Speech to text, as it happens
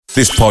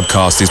This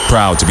podcast is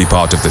proud to be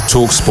part of the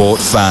TalkSport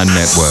Fan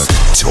Network.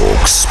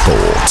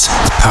 TalkSport.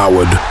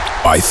 Powered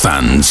by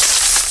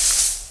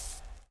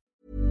fans.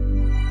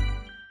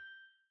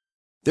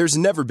 There's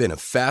never been a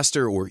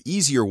faster or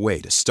easier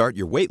way to start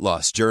your weight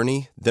loss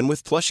journey than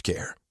with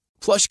PlushCare.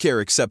 PlushCare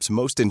accepts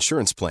most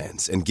insurance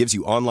plans and gives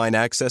you online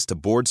access to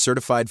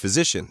board-certified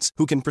physicians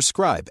who can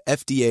prescribe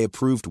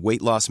FDA-approved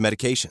weight loss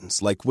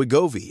medications like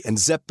Wegovy and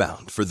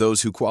Zepbound for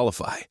those who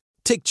qualify.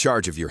 Take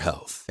charge of your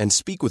health and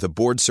speak with a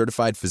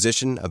board-certified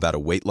physician about a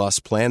weight loss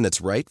plan that's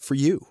right for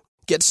you.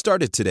 Get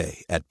started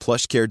today at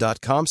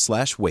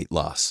plushcare.com/weight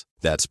loss.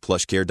 That's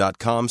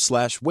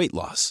plushcare.com/weight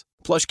loss.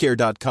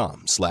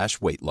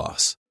 plushcare.com/weight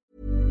loss.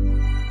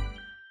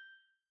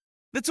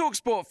 The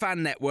TalkSport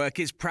Fan Network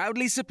is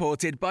proudly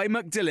supported by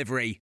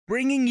McDelivery,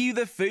 bringing you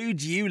the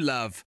food you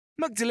love.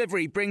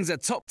 McDelivery brings a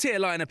top-tier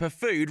lineup of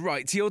food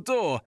right to your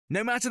door.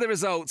 No matter the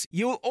result,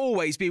 you'll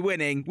always be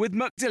winning with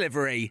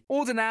McDelivery.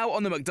 Order now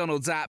on the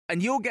McDonald's app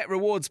and you'll get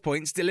rewards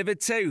points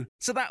delivered too.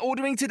 So that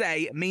ordering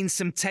today means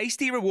some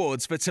tasty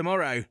rewards for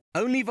tomorrow.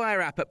 Only via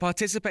app at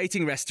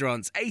participating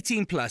restaurants.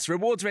 18 plus.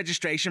 Rewards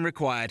registration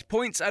required.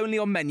 Points only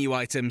on menu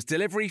items.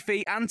 Delivery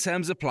fee and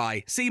terms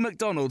apply. See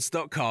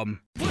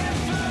mcdonalds.com.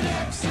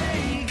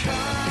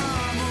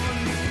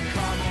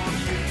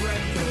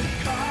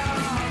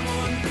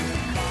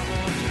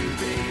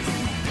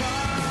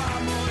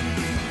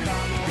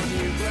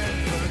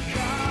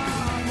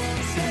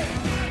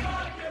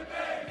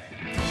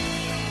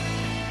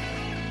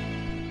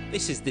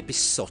 This is the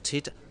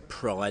besotted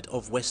Pride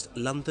of West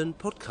London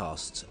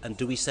podcast. And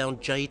do we sound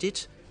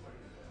jaded?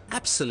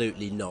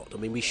 Absolutely not. I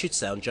mean, we should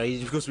sound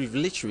jaded because we've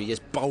literally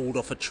just bowled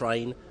off a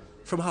train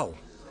from Hull.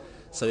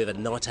 So we have a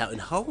night out in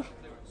Hull.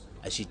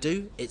 As you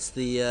do, it's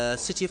the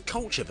City of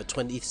Culture for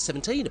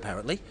 2017,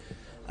 apparently.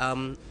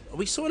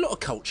 We saw a lot of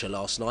culture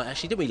last night,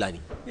 actually, didn't we, Laney?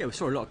 Yeah, we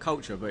saw a lot of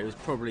culture, but it was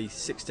probably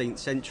 16th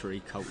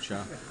century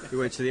culture. We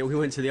went to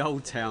the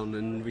old town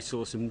and we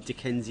saw some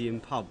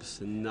Dickensian pubs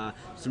and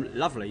some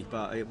lovely,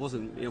 but it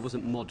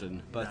wasn't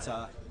modern. But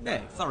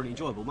yeah, thoroughly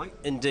enjoyable, mate.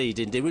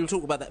 Indeed. We'll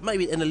talk about that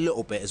maybe in a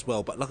little bit as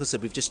well. But like I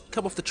said, we've just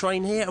come off the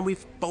train here and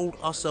we've bowled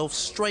ourselves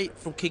straight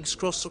from King's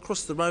Cross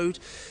across the road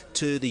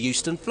to the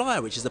Euston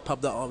Flyer, which is the pub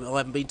that I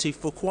haven't been to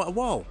for quite a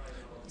while.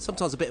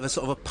 Sometimes a bit of a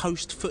sort of a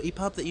post-footy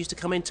pub that you used to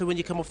come into when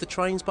you come off the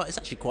trains, but it's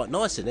actually quite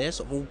nice in there,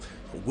 sort of all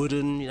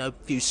wooden, a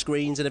few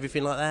screens and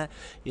everything like that,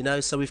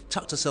 so we've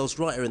tucked ourselves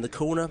right here in the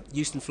corner.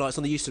 Euston Fly, it's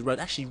on the Euston Road,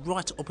 actually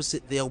right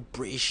opposite the old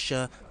British,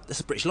 that's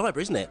a British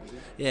Library, isn't it?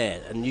 Yeah,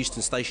 and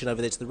Euston Station over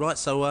there to the right,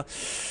 so the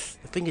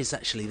thing is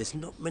actually there's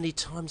not many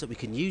times that we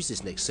can use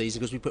this next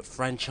season because we put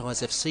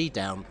Franchise FC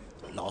down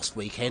last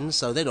weekend,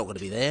 so they're not going to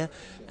be there,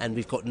 and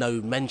we've got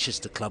no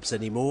Manchester clubs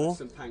anymore.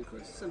 St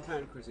Pancras and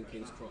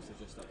King's Cross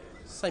are just up there.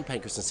 St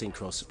Pancras and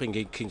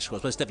King's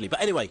Cross, most definitely.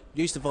 But anyway,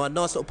 Euston Fire,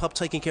 nice little pub,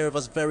 taking care of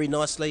us very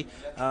nicely.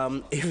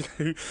 Even though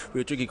we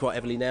were drinking quite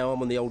heavily now,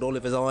 I'm on the old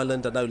Oliver's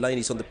Island, I know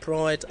Laney's on the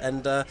Pride,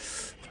 and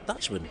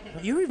Dutchman,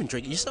 you're even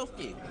drinking yourself,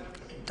 you?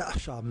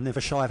 I'm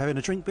never shy of having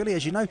a drink, Billy,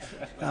 as you know.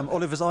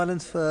 Oliver's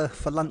Island for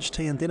lunch,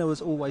 tea and dinner will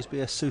always be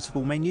a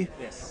suitable menu.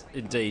 Yes,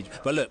 indeed.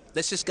 But look,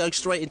 let's just go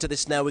straight into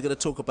this now. We're going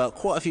to talk about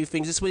quite a few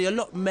things. This will be a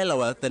lot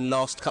mellower than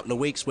last couple of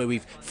weeks where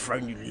we've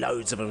thrown you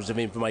loads of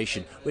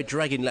information. We're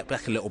dragging that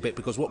back a little bit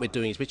because what we're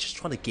doing is we're just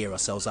trying to gear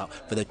ourselves up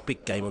for the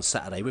big game on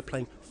Saturday. We're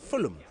playing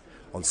Fulham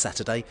on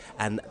Saturday,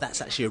 and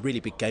that's actually a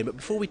really big game. But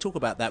before we talk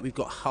about that, we've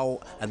got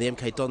Hull and the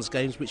MK Dons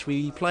games, which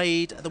we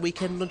played at the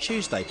weekend on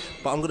Tuesday.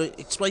 But I'm going to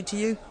explain to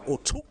you, or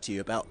talk to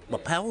you about my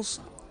pals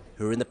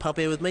who are in the pub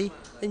here with me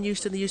in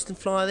Euston, the Euston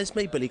Flyer. There's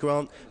me, Billy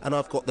Grant, and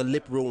I've got the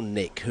Liberal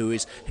Nick,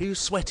 who's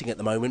sweating at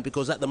the moment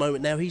because at the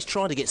moment now he's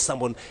trying to get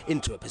someone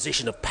into a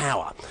position of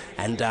power,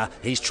 and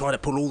he's trying to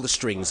pull all the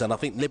strings. And I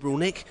think, Liberal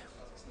Nick,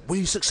 will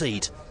you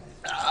succeed?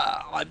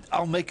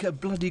 I'll make a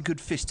bloody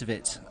good fist of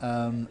it,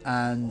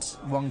 and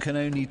one can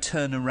only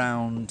turn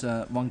around.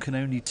 A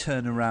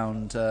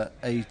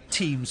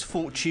team's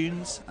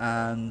fortunes,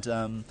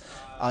 and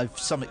I've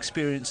some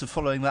experience of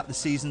following that this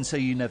season. So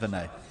you never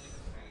know.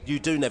 You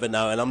do never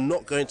know, and I'm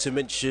not going to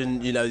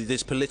mention,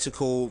 this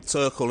political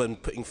circle and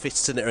putting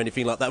fists in it or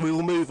anything like that. We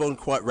will move on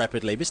quite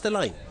rapidly, Mr.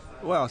 Lane.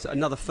 Well, it's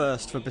another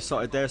first for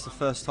Besotted there. It's the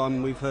first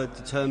time we've heard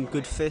the term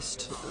good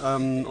fist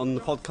on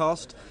the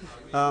podcast.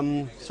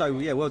 So,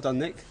 yeah, well done,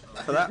 Nick,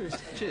 for that.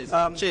 Cheers.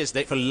 Cheers,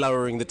 Nick, for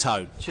lowering the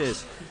tone.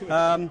 Cheers.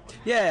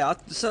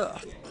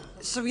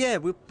 So yeah,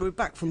 we're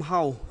back from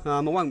Hull.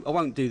 I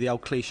won't do the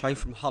old cliche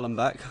from Hull and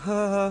back.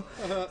 So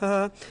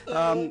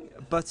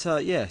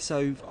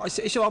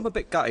I'm a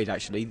bit gutted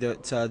actually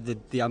that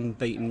the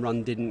unbeaten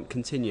run didn't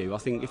continue. I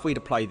think if we'd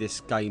have played this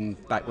game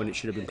back when it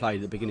should have been played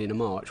at the beginning of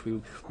March,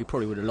 we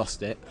probably would have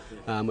lost it,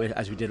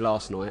 as we did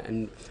last night.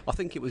 And I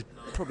think it was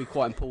probably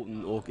quite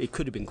important, or it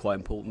could have been quite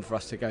important for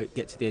us to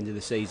get to the end of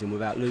the season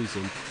without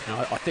losing. And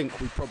I think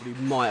we probably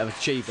might have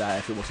achieved that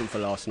if it wasn't for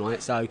last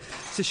night. So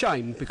it's a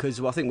shame because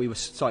I think we were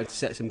starting to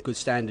set some good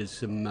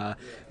standards. There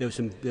was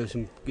some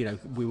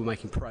we were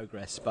making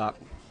progress, but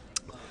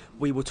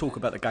we will talk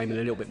about the game in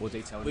a little bit more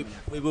detail.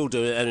 We will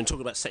do it, and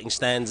talking about setting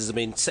standards, I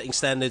mean, setting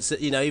standards,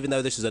 even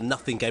though this was a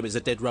nothing game, it's a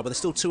dead rubber, there's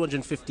still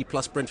 250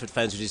 plus Brentford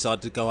fans who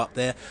decided to go up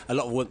there. A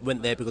lot of them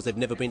went there because they've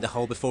never been to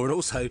Hull before, and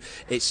also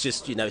it's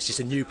just, it's just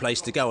a new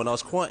place to go, and I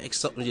was quite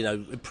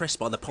impressed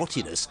by the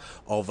pottiness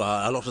of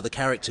a lot of the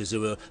characters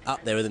who were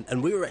up there,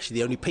 and we were actually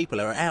the only people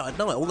who were out at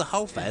night. All the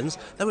Hull fans,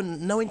 they were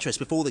no interest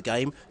before the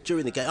game,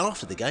 during the game,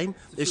 after the game.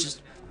 It was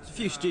just... A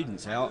few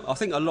students out. I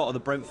think a lot of the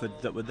Brentford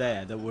that were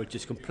there that were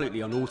just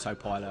completely on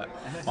autopilot.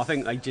 I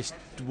think they just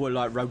were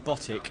like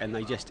robotic and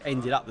they just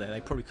ended up there. They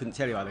probably couldn't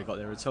tell you how they got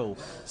there at all.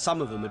 Some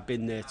of them had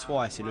been there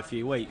twice in a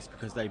few weeks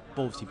because they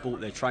obviously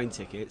bought their train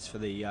tickets for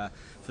the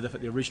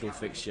original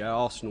fixture.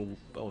 Arsenal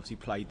obviously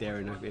played there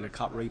in a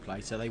cup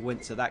replay, so they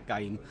went to that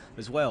game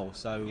as well.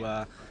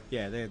 So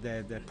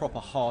they're proper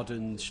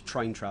hardened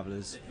train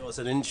travellers. It was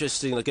an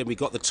interesting. Again, we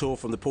got the tour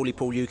from the Paulie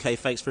Paul UK.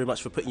 Thanks very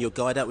much for putting your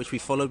guide out, which we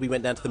followed. We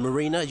went down to the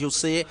marina. You'll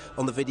see it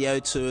on the video.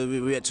 We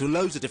went to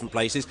loads of different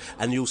places,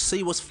 and you'll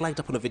see what's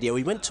flagged up on the video.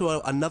 We went to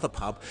another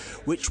pub,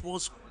 which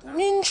was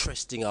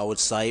interesting, I would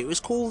say. It was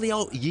called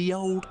Ye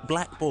Old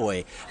Black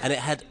Boy, and it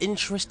had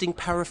interesting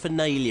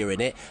paraphernalia in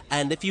it.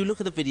 And if you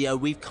look at the video,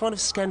 we've kind of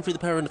scanned through the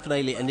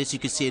paraphernalia, and as you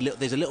can see,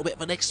 there's a little bit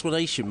of an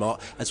exclamation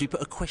mark as we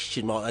put a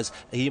question mark. As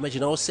you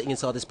imagine, I was sitting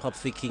inside this pub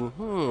thinking,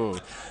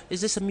 is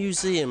this a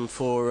museum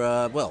for?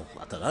 I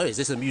don't know. Is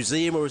this a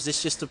museum or is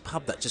this just a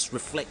pub that just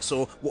reflects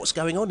or what's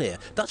going on here?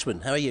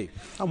 Dutchman, how are you?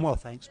 I'm well,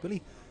 thanks,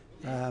 Billy.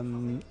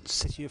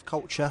 City of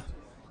culture,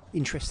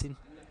 interesting.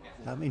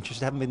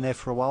 Interested, haven't been there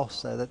for a while,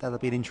 so that'll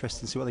be an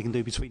interesting to see what they can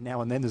do between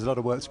now and then. There's a lot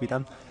of work to be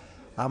done.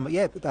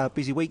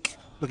 Busy week.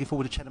 Looking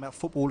forward to chatting about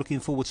football. Looking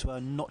forward to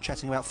not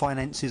chatting about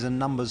finances and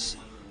numbers,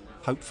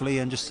 hopefully,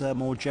 and just a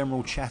more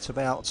general chat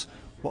about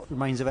what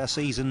remains of our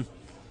season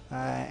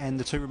and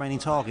the two remaining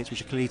targets,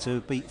 which are clearly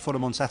to beat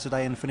Fulham on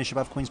Saturday and finish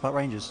above Queen's Park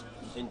Rangers.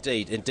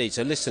 Indeed.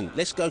 So listen,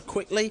 let's go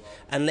quickly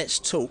and let's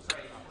talk.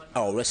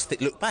 Let's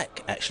look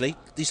back. Actually,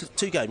 these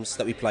two games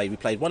that we played. We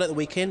played one at the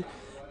weekend.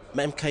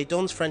 MK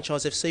Dons,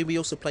 Franchise FC. We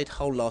also played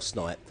Hull last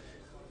night.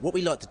 What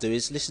we like to do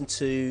is listen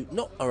to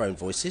not our own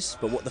voices,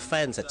 but what the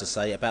fans had to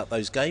say about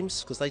those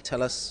games, because they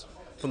tell us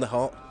from the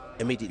heart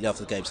immediately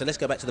after the game. So let's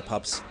go back to the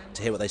pubs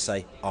to hear what they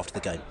say after the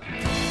game.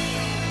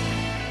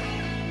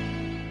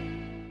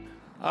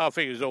 I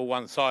think it was all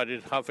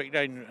one-sided. I think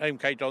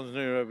MK Dons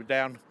knew they were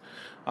down.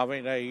 I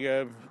think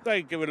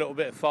they give a little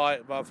bit of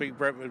fight, but I think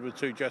Brentford were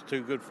just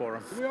too good for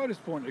them. We are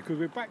disappointed because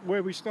we're back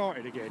where we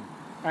started again,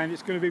 and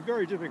it's going to be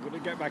very difficult to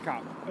get back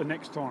up the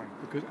next time,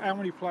 because how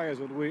many players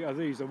are we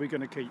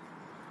going to keep?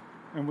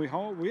 And we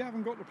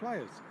haven't got the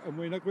players, and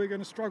we're going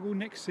to struggle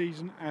next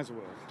season as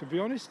well. To be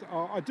honest,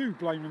 I do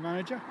blame the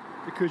manager,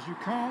 because you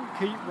can't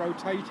keep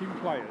rotating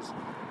players,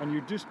 and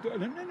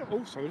then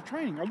also the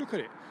training. I look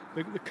at it,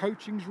 the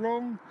coaching's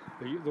wrong,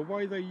 the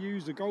way they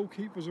use the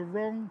goalkeepers are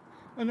wrong,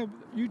 and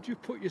you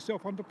just put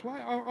yourself under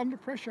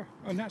pressure,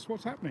 and that's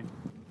what's happening.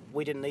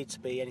 We didn't need to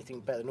be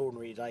anything better than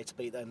ordinary today to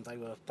beat them.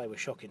 They were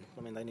shocking.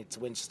 I mean, they needed to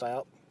win to stay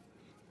up,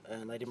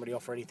 and they didn't really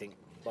offer anything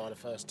by the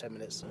first 10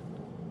 minutes.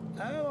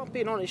 I'm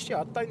being honest,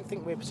 I don't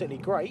think we're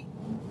particularly great,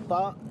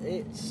 but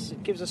it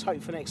gives us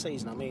hope for next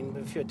season. I mean,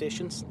 with a few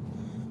additions,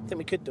 I think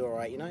we could do all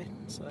right,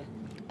 So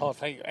I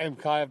think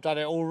MK have done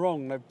it all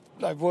wrong.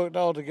 They've worked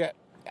hard to get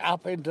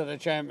up into the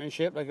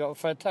Championship. They've got a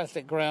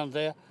fantastic ground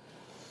there.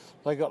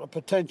 They got the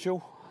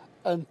potential,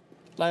 and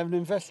they haven't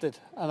invested,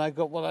 and they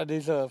got what they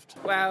deserved.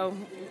 Well,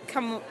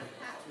 come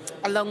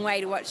a long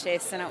way to watch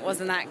this, and it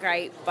wasn't that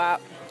great,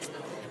 but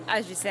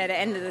as you said, at the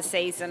end of the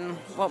season,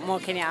 what more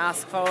can you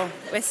ask for?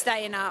 We're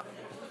staying up.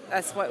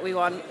 That's what we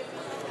want.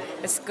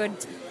 It's good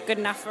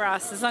enough for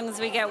us. As long as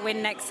we get a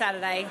win next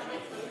Saturday,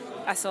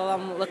 that's all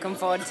I'm looking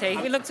forward to.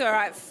 We looked all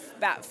right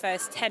about the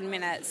first 10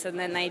 minutes, and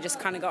then they just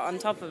kind of got on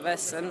top of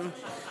us, and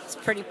it's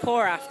pretty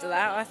poor after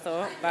that, I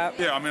thought. But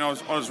yeah, I mean, I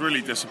was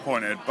really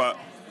disappointed, but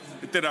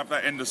it did have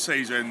that end of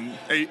season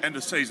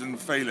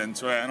feeling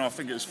to it, and I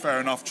think it's fair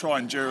enough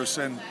trying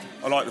Jurison.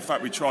 I like the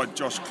fact we tried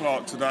Josh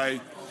Clark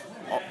today.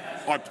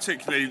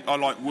 I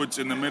like Woods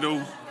in the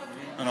middle,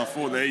 and I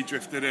thought that he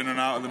drifted in and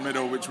out of the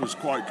middle, which was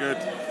quite good.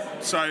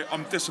 So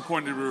I'm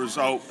disappointed with the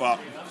result, but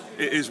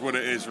it is what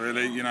it is,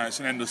 really. It's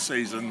an end of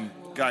season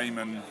game,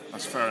 and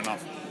that's fair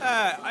enough.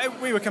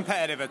 We were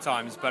competitive at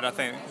times, but I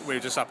think we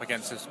were just up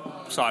against a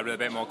side with a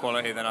bit more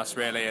quality than us,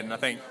 really, and I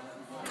think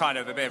kind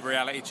of a bit of a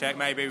reality check.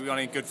 Maybe we're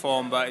in good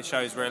form, but it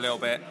shows we're a little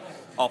bit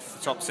off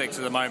the top six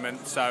at the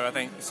moment, so I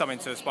think something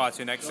to aspire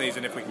to next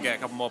season if we can get a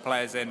couple more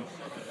players in.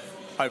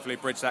 Hopefully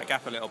bridge that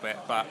gap a little bit,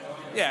 but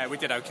yeah, we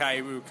did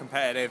okay. We were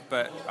competitive,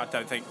 but I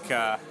don't think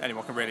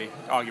anyone can really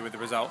argue with the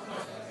result.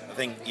 I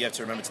think you have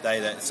to remember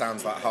today that it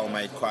sounds like Hull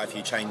made quite a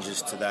few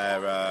changes to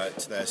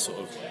their sort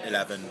of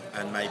 11,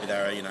 and maybe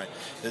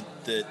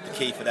the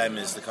key for them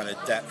is the kind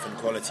of depth and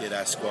quality of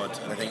their squad,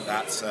 and I think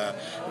that's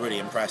really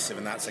impressive,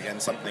 and that's again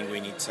something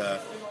we need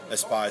to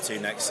aspire to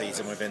next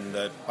season within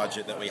the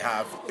budget that we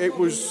have. It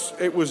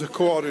was a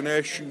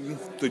coordination.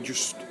 They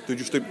just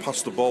didn't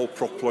pass the ball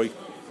properly.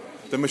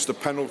 They missed a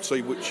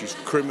penalty, which is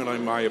criminal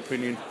in my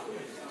opinion.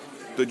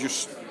 They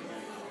just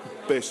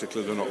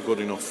basically they're not good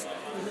enough.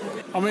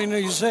 I mean,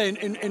 as you say,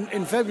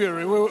 in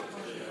February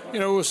we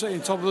were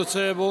sitting top of the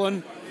table,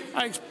 and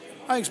I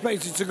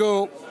expected to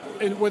go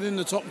within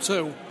the top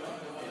two,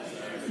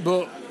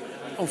 but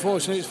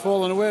unfortunately it's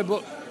fallen away.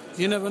 But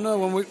you never know.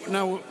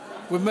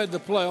 We've made the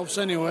playoffs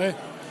anyway,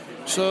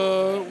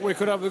 so we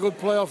could have a good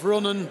playoff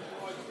run and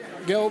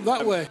get up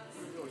that way.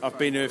 I've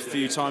been here a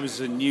few times as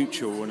a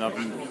neutral, and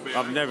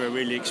I've never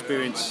really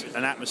experienced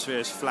an atmosphere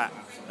as flat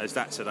as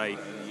that today.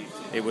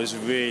 It was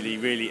really,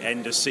 really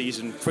end of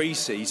season,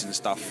 pre-season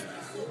stuff.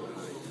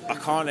 I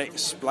can't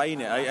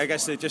explain it. I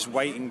guess they're just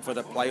waiting for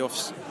the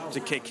playoffs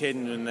to kick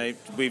in, and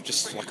we've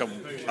just like a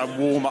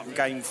warm-up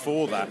game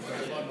for that.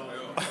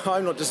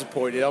 I'm not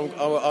disappointed.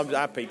 I'm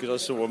happy because I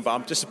saw them, but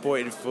I'm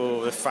disappointed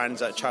for the fans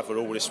that travelled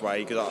all this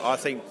way, because I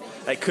think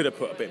they could have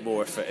put a bit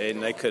more effort in.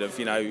 They could have,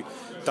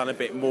 done a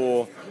bit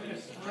more.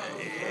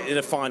 In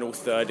the final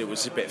third, it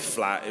was a bit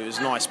flat. It was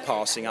nice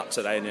passing up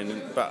today,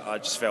 but I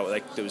just felt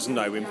like there was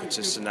no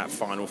impetus in that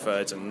final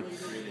third, and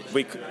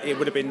it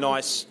would have been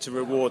nice to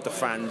reward the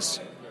fans,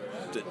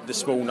 the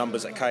small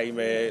numbers that came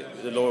here,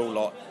 the loyal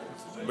lot,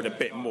 with a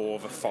bit more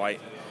of a fight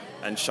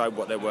and show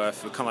what they're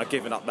worth. We're kind of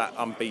giving up that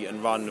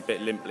unbeaten run a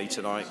bit limply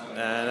tonight,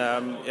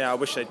 and I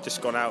wish they'd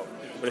just gone out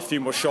with a few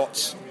more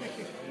shots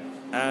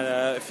and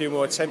a few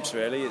more attempts.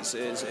 Really,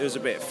 it was a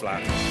bit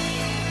flat.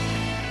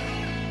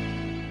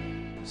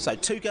 So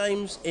 2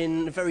 games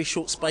in a very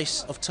short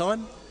space of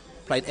time.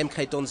 Played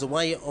MK Dons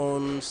away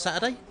on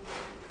Saturday,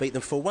 beat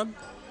them 4-1.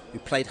 We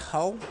played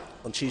Hull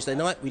on Tuesday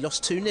night. We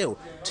lost 2-0.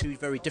 2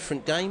 very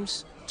different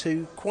games,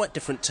 2 quite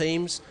different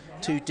teams,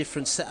 2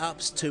 different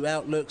setups, 2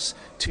 outlooks,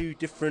 2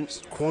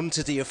 different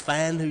quantity of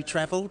fan who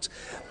travelled,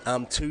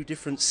 2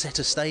 different set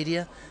of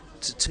stadia,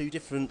 2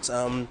 different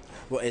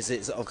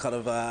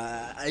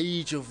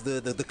age of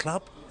the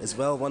club as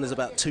well. One is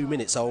about 2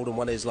 minutes old and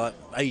one is like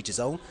ages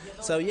old.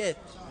 So yeah,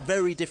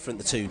 very different,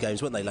 the 2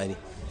 games, weren't they, Laney?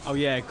 Oh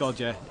yeah, God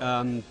yeah.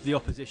 The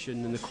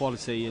opposition and the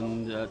quality,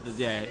 and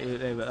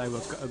they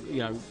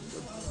were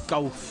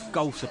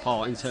gulfs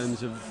apart in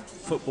terms of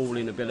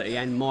footballing ability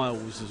and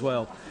miles as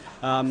well.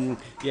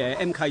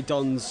 MK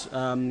Dons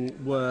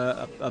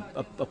were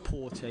a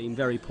poor team,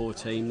 very poor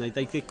team.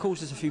 They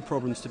caused us a few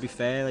problems, to be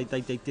fair.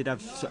 They did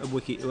have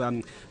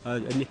a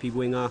nippy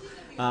winger,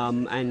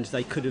 and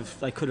they could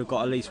have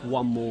got at least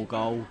one more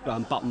goal.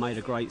 Button made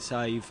a great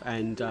save,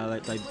 and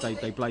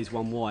they blazed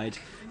one wide.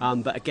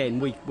 But again,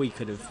 we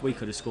could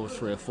have scored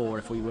 3 or 4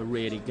 if we were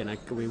really going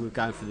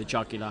for the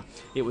jugular.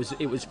 It was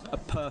a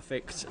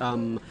perfect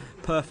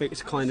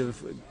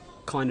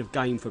kind of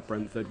game for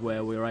Brentford,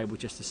 where we were able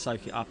just to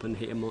soak it up and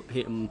hit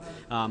them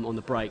on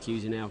the break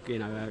using our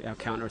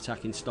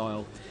counter-attacking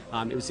style.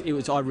 I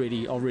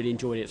really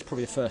enjoyed it. It's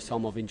probably the first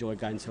time I've enjoyed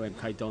going to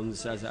MK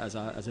Dons as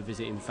a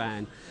visiting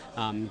fan,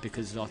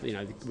 because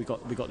we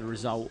got the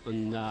result,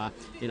 and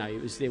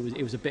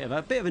it was a bit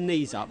of a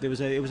knees up. It was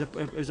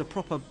a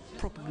proper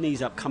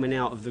knees up coming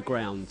out of the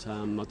ground.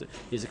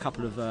 There's a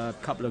couple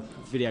of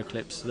video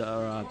clips that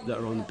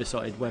are on the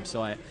Besotted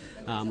website.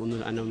 And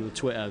on the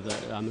Twitter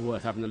that are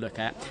worth having a look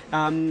at.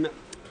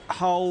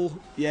 Hull,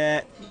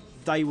 yeah,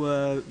 they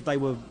were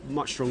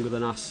much stronger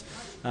than us,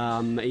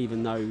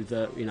 even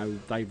though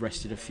they've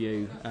rested a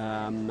few.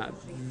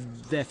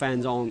 Their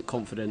fans aren't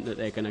confident that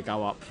they're going to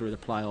go up through the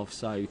playoffs,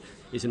 so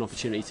it's an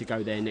opportunity to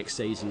go there next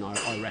season,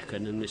 I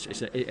reckon, and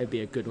it'd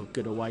be a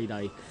good away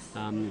day.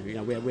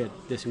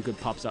 There's some good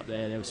pubs up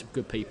there. There were some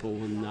good people,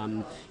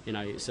 and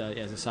it's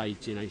as I say,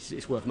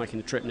 it's worth making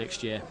the trip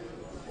next year.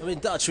 I mean,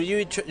 Dutch, were you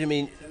interested? I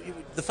mean,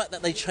 the fact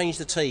that they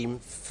changed the team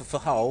for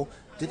Hull,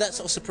 did that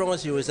sort of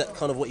surprise you, or is that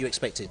kind of what you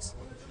expected?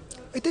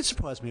 It did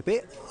surprise me a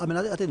bit. I mean,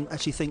 I didn't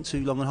actually think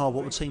too long and hard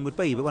what the team would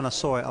be, but when I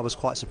saw it, I was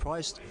quite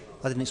surprised.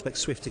 I didn't expect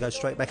Swift to go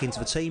straight back into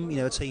the team.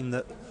 A team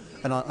that,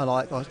 and I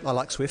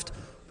like Swift,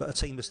 but a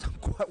team that's done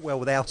quite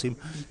well without him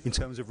in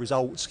terms of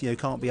results.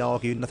 Can't be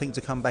argued. And I think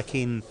to come back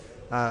in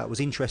was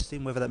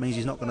interesting. Whether that means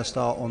he's not going to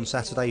start on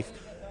Saturday,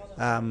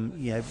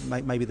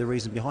 maybe the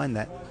reason behind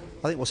that.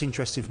 I think what's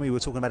interesting for me, we were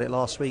talking about it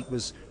last week,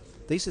 was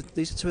these are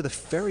 2 of the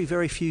very,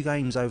 very few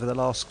games over the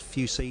last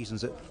few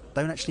seasons that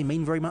don't actually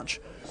mean very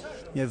much.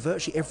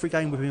 Virtually every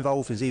game we've been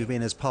involved in has either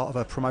been as part of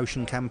a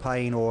promotion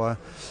campaign or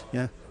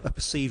a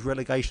perceived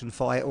relegation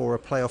fight or a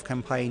playoff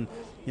campaign.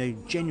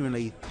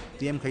 Genuinely,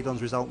 the MK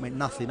Dons result meant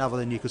nothing other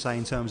than you could say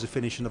in terms of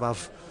finishing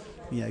above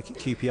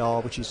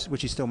QPR,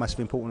 which is still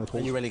massively important, of course.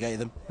 And you relegated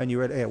them. And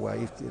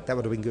that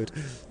would have been good.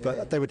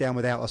 But they were down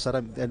without us.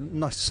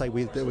 Nice to say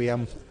that we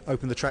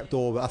opened the trap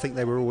door, but I think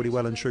they were already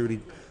well and truly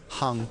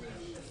hung.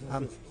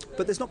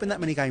 But there's not been that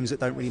many games that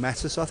don't really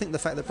matter. So I think the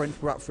fact that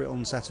Brentford were up for it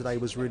on Saturday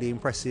was really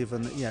impressive,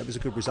 and it was a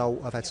good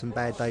result. I've had some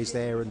bad days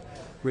there, and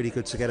really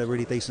good to get a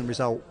really decent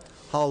result.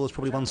 Hull was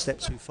probably one step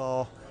too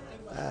far.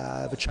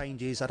 The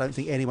changes, I don't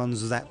think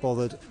anyone's that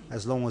bothered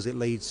as long as it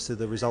leads to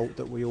the result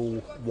that we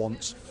all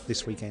want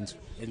this weekend.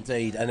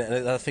 Indeed, and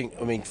I think,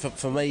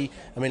 for me,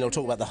 I'll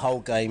talk about the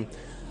whole game.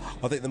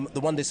 I think the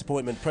one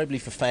disappointment, probably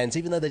for fans,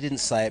 even though they didn't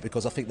say it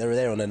because I think they were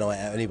there on a night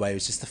out anyway,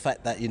 was just the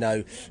fact that,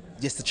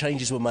 yes, the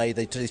changes were made.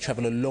 They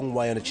travel a long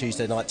way on a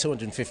Tuesday night,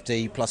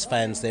 250 plus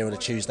fans there on a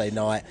Tuesday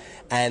night,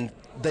 and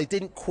they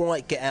didn't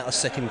quite get out of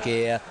second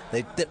gear.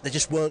 They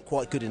just weren't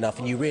quite good enough,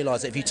 and you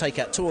realise that if you take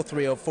out 2 or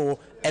 3 or 4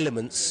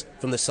 elements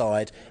from the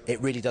side, it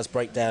really does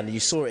break down. And you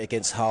saw it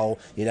against Hull.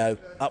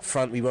 Up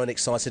front we weren't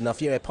excited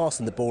enough.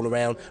 Passing the ball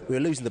around, we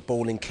were losing the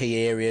ball in key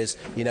areas.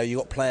 You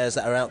got players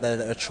that are out there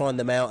that are trying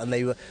them out, and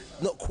they were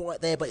not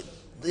quite there, but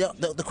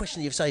the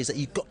question you say is that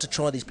you've got to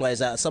try these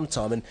players out at some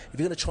time, and if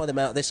you're going to try them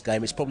out this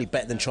game, it's probably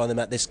better than trying them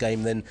out this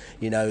game than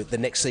the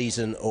next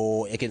season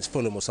or against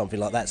Fulham or something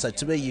like that. So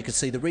to me, you can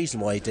see the reason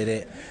why he did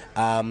it.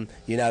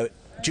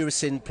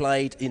 Jurisin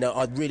played.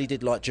 I really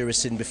did like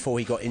Jurisin before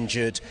he got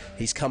injured.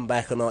 He's come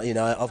back, and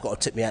I've got to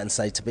tip me out and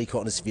say, to be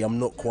quite honest with you, I'm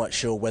not quite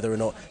sure whether or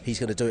not he's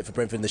going to do it for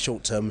Brentford in the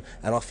short term,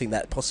 and I think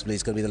that possibly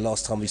is going to be the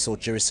last time we saw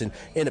Jurisin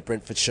in a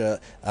Brentford shirt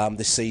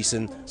this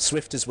season.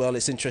 Swift as well.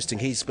 It's interesting.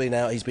 He's been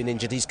out. He's been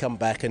injured. He's come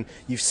back, and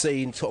you've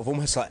seen sort of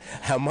almost like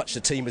how much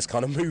the team has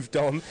kind of moved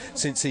on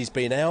since he's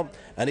been out,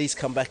 and he's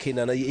come back in,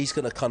 and he's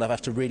going to kind of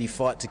have to really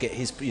fight to get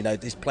his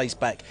his place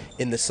back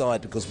in the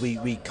side, because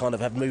we kind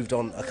of have moved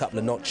on a couple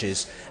of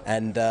notches.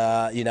 And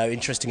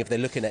interesting if they're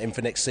looking at him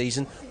for next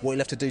season, what he'll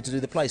have to do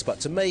the place. But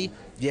to me,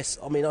 yes,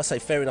 I say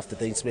fair enough to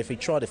Dean Smith. He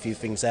tried a few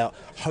things out.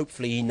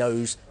 Hopefully he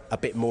knows a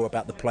bit more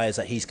about the players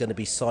that he's going to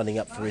be signing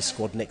up for his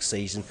squad next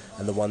season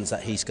and the ones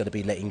that he's going to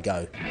be letting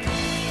go.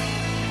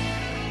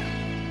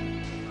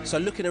 So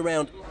looking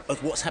around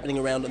at what's happening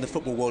around in the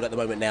football world at the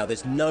moment now,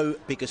 there's no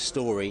bigger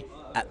story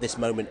at this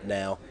moment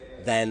now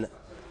than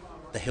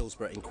the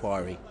Hillsborough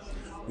inquiry.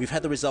 We've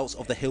had the results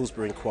of the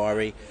Hillsborough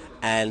inquiry,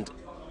 and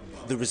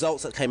the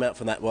results that came out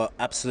from that were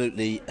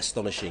absolutely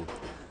astonishing.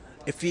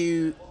 If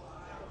you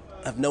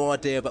have no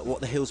idea about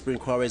what the Hillsborough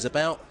inquiry is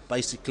about,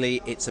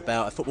 basically it's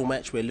about a football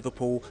match where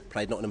Liverpool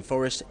played Nottingham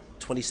Forest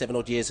 27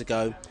 odd years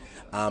ago.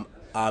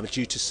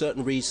 Due to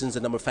certain reasons, a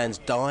number of fans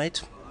died.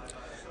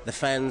 The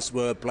fans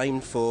were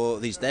blamed for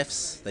these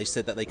deaths. They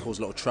said that they caused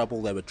a lot of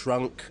trouble. They were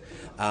drunk.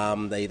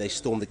 They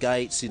stormed the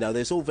gates.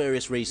 There's all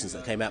various reasons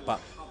that came out, but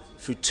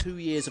through 2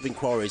 years of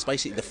inquiries,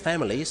 basically the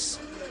families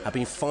have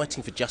been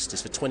fighting for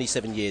justice for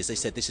 27 years. They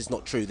said, this is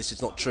not true, this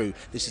is not true,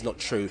 this is not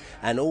true.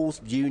 And all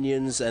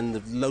unions and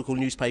the local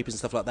newspapers and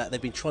stuff like that,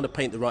 they've been trying to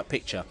paint the right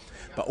picture.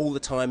 But all the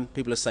time,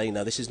 people are saying,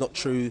 no, this is not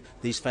true.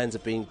 These fans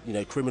have been,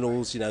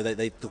 criminals,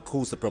 they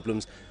caused the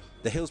problems.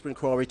 The Hillsborough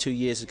inquiry 2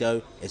 years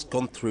ago has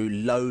gone through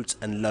loads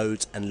and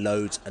loads and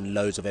loads and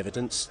loads of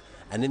evidence.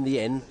 And in the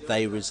end,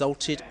 they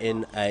resulted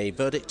in a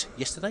verdict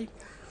yesterday,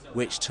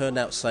 which turned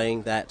out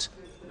saying that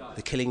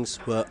the killings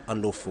were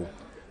unlawful.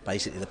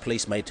 Basically, the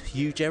police made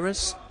huge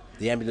errors,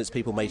 the ambulance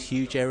people made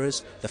huge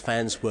errors, the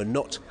fans were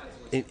not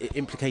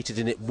implicated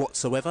in it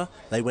whatsoever.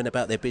 They went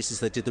about their business,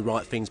 they did the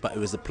right things, but it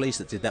was the police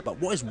that did that. But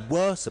what is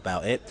worse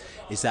about it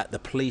is that the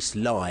police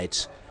lied,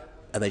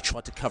 and they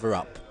tried to cover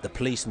up. The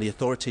police and the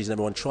authorities and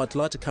everyone tried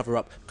to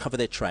cover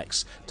their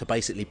tracks to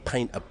basically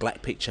paint a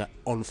black picture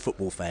on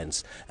football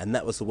fans. And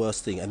that was the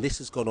worst thing. And this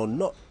has gone on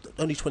not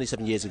only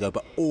 27 years ago,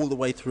 but all the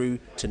way through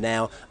to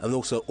now, and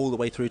also all the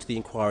way through to the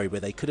inquiry,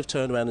 where they could have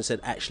turned around and said,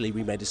 actually,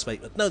 we made a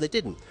mistake. But no, they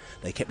didn't.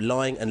 They kept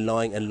lying and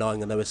lying and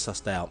lying, and they were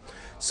sussed out.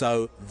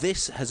 So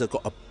this has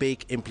got a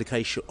big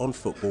implication on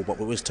football. But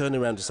what we're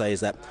turning around to say is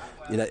that,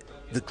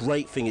 the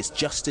great thing is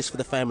justice for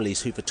the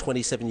families who for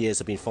 27 years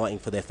have been fighting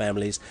for their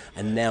families,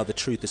 and now the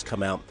truth has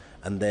come out,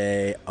 and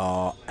they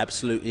are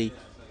absolutely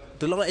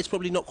delighted. It's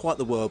probably not quite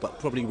the word,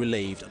 but probably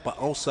relieved. But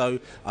also,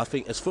 I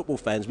think as football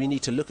fans, we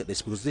need to look at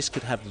this, because this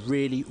could have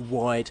really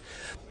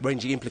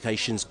wide-ranging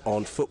implications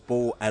on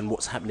football and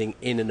what's happening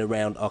in and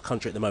around our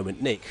country at the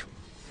moment. Nick?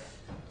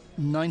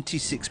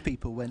 96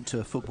 people went to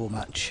a football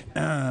match,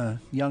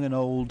 young and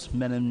old,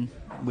 men and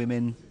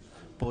women,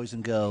 boys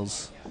and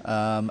girls,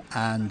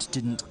 and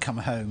didn't come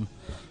home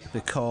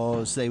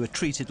because they were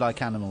treated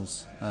like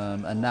animals.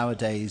 And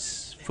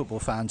nowadays, football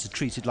fans are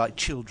treated like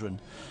children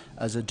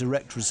as a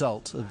direct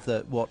result of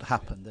what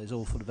happened, those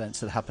awful events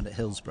that happened at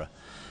Hillsborough.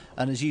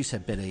 And as you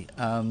said, Billy,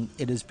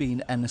 it has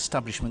been an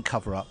establishment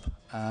cover-up,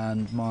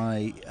 and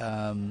my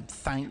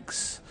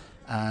thanks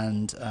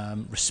and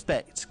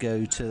respect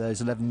go to those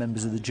 11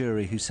 members of the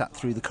jury who sat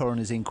through the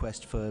coroner's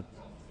inquest for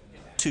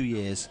 2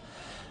 years.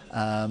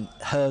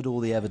 Heard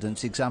all the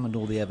evidence, examined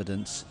all the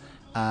evidence,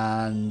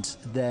 and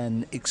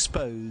then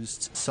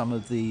exposed some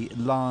of the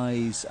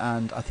lies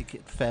and, I think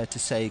it's fair to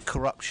say,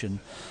 corruption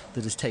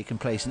that has taken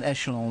place in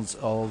echelons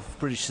of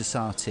British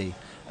society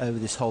over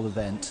this whole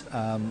event.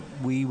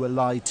 We were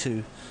lied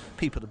to,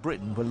 people of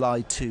Britain were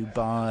lied to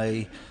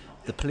by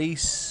the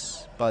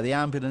police, by the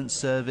ambulance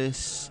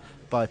service,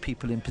 by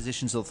people in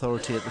positions of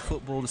authority at the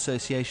Football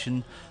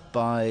Association,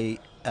 by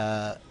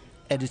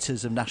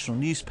editors of national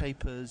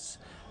newspapers,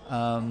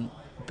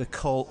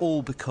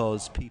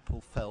 because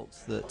people felt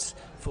that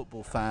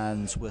football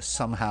fans were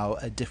somehow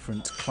a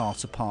different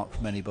class apart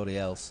from anybody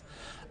else.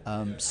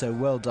 So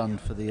well done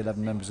for the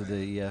 11 members of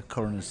the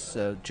coroner's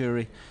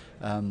jury.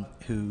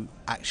 who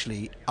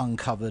actually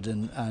uncovered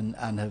and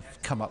have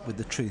come up with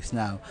the truth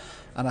now.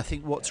 And I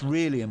think what's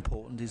really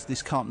important is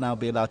this can't now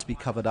be allowed to be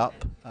covered up.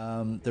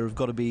 There have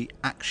got to be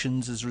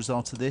actions as a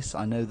result of this.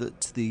 I know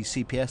that the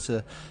CPS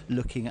are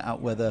looking at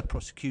whether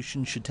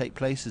prosecution should take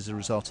place as a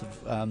result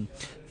of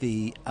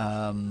the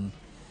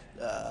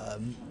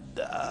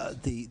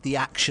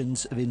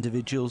actions of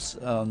individuals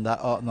on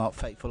that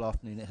fateful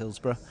afternoon at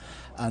Hillsborough,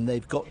 and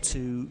they've got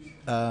to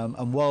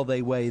and while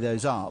they weigh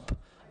those up,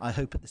 I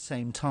hope at the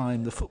same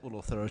time the football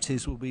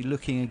authorities will be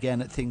looking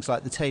again at things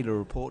like the Taylor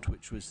report,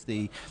 which was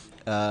the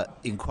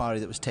inquiry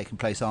that was taking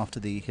place after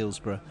the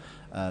Hillsborough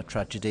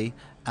tragedy,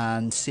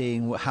 and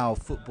seeing how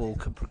football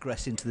can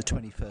progress into the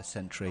 21st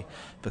century,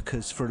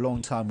 because for a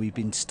long time we've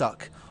been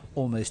stuck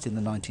almost in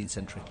the 19th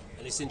century.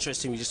 And it's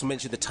interesting, we just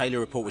mentioned the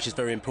Taylor report, which is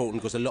very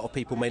important because a lot of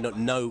people may not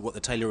know what the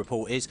Taylor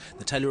report is.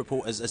 The Taylor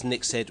report, as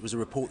Nick said, was a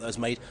report that was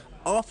made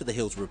after the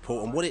Hillsborough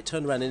report, and what it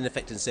turned around in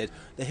effect and said,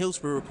 the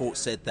Hillsborough report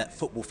said that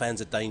football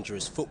fans are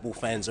dangerous, football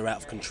fans are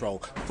out of control,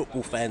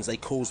 football fans, they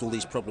cause all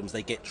these problems,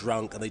 they get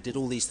drunk, and they did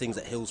all these things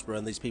at Hillsborough,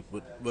 and these people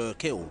were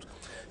killed.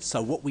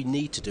 So what we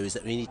need to do is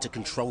that we need to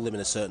control them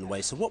in a certain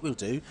way. So what we'll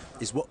do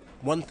is,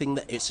 one thing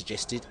that it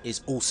suggested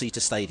is all-seater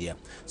stadia.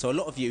 So a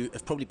lot of you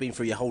have probably been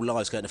through your whole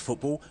lives going to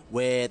football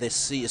where there's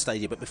seater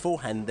stadia, but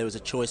beforehand there was a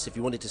choice if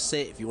you wanted to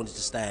sit, if you wanted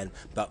to stand.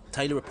 But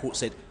Taylor report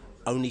said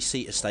only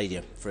seater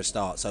stadia for a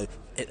start. So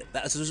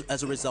that's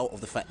as a result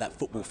of the fact that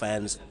football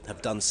fans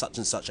have done such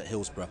and such at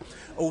Hillsborough.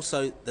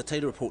 Also, the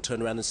Taylor report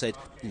turned around and said,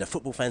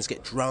 football fans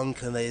get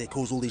drunk and they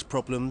cause all these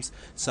problems.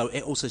 So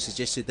it also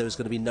suggested there was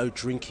going to be no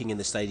drinking in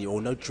the stadium,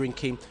 or no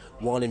drinking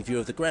while in view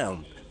of the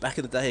ground. Back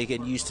in the day,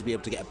 again, you used to be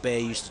able to get a beer,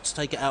 you used to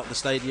take it out of the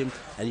stadium,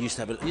 and you used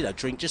to have a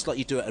drink just like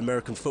you do at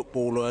American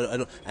football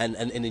and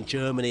in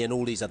Germany and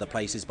all these other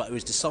places. But it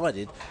was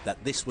decided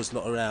that this was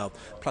not allowed.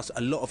 Plus,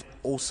 a lot of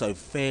also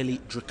fairly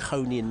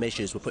draconian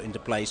measures were put into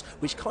place,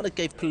 which kind of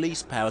gave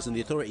police powers and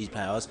the authorities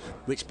powers,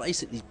 which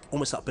basically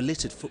almost like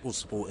belittled football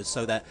supporters,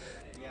 so that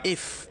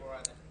if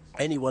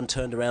anyone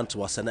turned around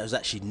to us and that was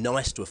actually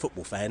nice to a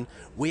football fan,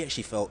 we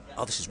actually felt,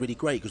 this is really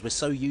great, because we're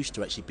so used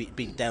to actually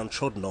being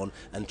downtrodden on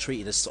and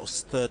treated as sort of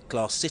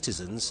third-class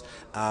citizens.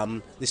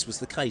 This was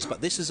the case,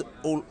 but this is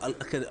all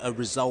a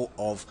result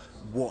of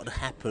what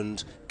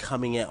happened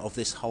coming out of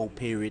this whole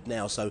period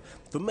now. So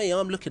for me,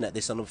 I'm looking at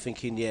this and I'm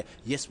thinking,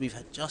 yes, we've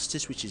had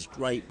justice, which is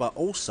great, but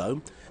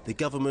also the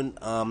government,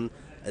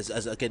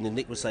 as again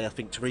Nick would say, I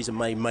think Theresa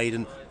May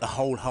made a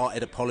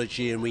wholehearted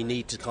apology, and we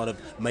need to kind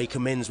of make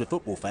amends with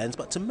football fans.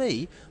 But to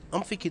me,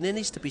 I'm thinking there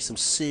needs to be some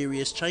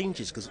serious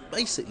changes, because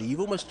basically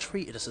you've almost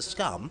treated us as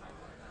scum,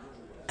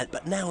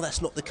 but now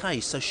that's not the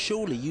case. So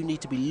surely you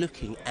need to be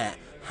looking at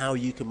how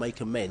you can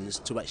make amends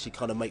to actually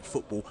kind of make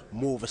football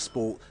more of a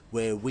sport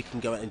where we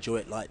can go out and enjoy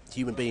it like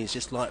human beings,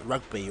 just like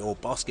rugby or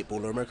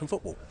basketball or American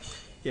football.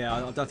 Yeah,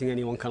 I don't think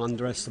anyone can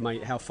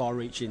underestimate how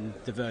far-reaching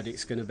the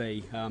verdict's going to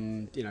be.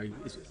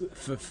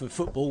 For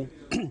football,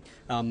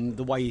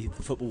 the way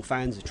football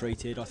fans are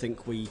treated, I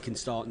think we can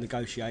start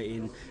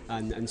negotiating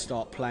and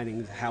start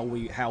planning how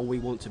we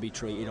want to be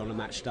treated on a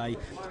match day.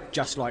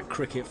 Just like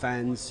cricket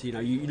fans, you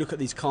look at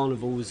these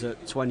carnivals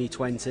at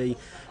 2020.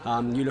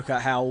 You look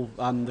at how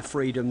the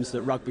freedoms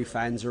that rugby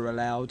fans are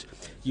allowed.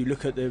 You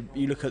look at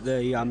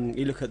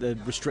the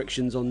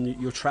restrictions on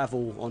your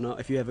travel.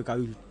 If you ever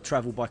go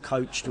travel by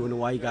coach to an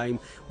away game,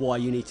 why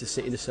you need to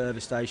sit in a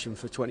service station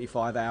for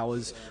 25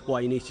 hours,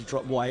 why you need to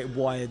drop, why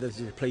there's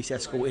a police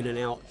escort in and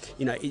out.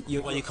 Why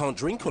you can't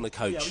drink on a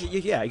coach.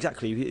 Yeah,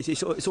 exactly.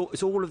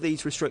 It's all of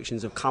these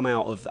restrictions have come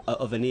out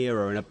of an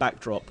era and a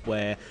backdrop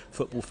where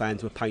football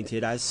fans were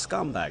painted as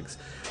scumbags.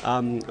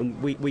 And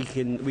we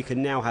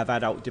can now have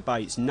adult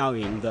debates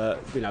knowing that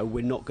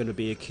we're not going to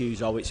be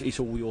accused, it's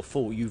all your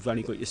fault, you've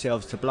only got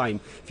yourselves to blame.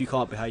 If you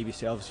can't behave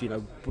yourselves, we're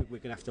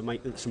going to have to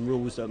make some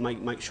rules that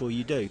make sure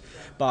you do.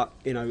 But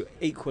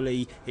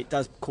equally, it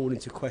does call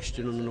into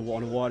question on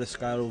a wider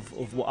scale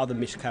of what other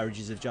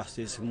miscarriages of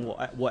justice and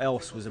what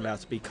else was allowed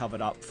to be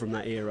covered up from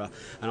that era.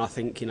 And I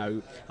think in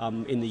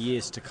the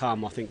years to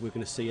come, I think we're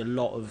going to see a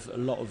lot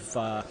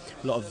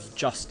of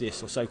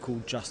justice, or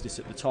so-called justice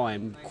at the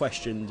time,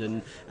 questioned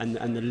and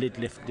the lid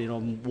lifted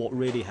on what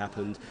really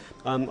happened.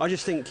 I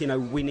just think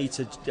we need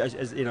to,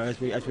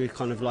 as we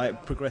kind of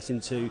like progress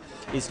into,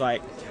 is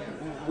like,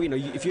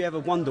 if you ever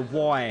wonder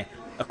why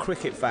a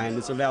cricket fan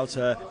is allowed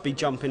to be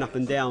jumping up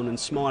and down and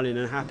smiling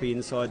and happy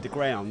inside the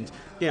ground,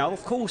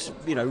 of course,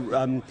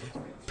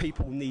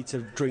 people need to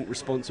drink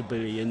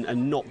responsibly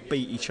and not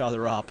beat each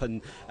other up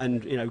and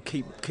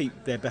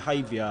keep their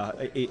behaviour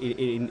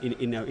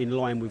in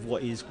line with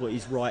what is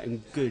right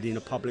and good in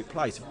a public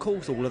place. Of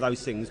course, all of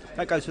those things,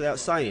 that goes without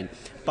saying,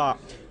 but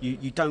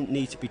you don't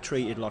need to be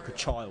treated like a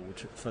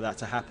child for that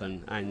to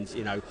happen. And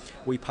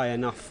we pay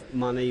enough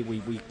money,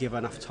 we give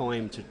enough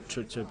time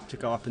to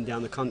go up and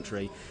down the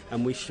country,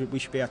 and we should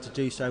be able to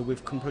do so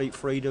with complete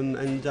freedom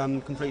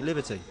and complete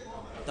liberty.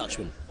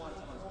 Dutchman.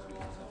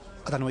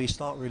 I don't know where you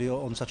start really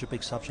on such a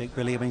big subject,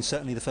 really. I mean,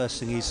 certainly the first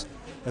thing is,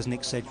 as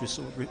Nick said,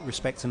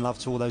 respect and love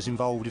to all those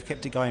involved who've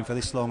kept it going for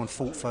this long and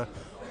fought for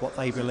what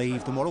they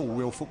believed and what all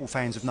real football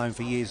fans have known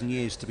for years and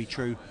years to be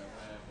true.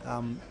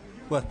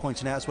 Worth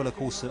pointing out as well, of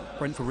course, that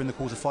Brentford were in the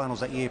quarter-finals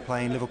that year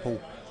playing Liverpool,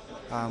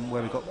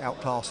 where we got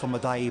outclassed on the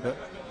day, but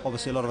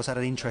obviously a lot of us had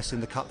an interest in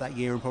the Cup that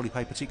year and probably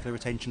paid particular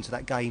attention to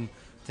that game,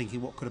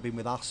 thinking what could have been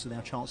with us and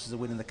our chances of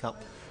winning the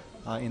Cup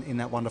in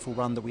that wonderful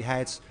run that we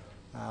had.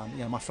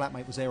 My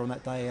flatmate was there on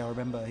that day. I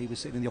remember he was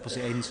sitting in the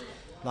opposite end.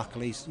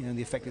 Luckily,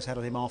 the effect it's had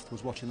on him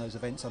afterwards, watching those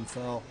events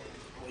unfurl.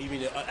 You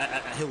mean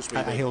at Hillsborough?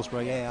 At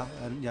Hillsborough, yeah.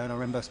 And I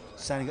remember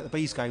standing at the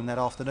Bees game that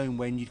afternoon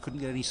when you couldn't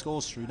get any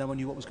scores through. No one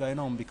knew what was going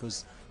on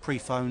because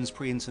pre-phones,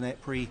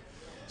 pre-internet,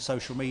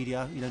 pre-social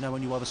media, no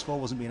one knew why the score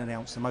wasn't being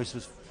announced. And most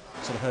of us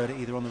sort of heard it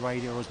either on the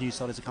radio or as news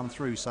started to come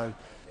through. So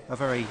a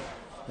very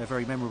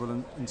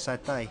memorable and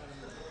sad day.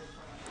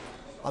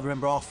 I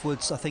remember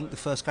afterwards, I think the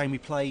first game we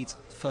played,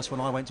 the first one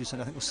I went to,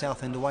 I think was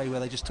Southend away, where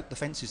they just took the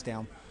fences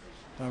down.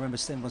 And I remember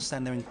everyone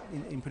standing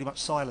there in pretty much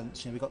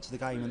silence. We got to the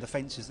game and the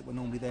fences that were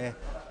normally there,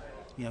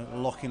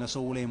 locking us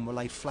all in, were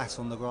laid flat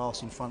on the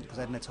grass in front because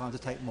they hadn't had time to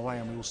take them away,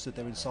 and we all stood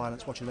there in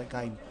silence watching that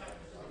game.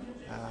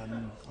 I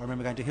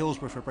remember going to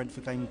Hillsborough for a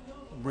Brentford game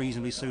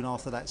reasonably soon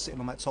after that, sitting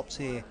on that top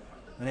tier,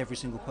 and every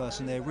single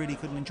person there really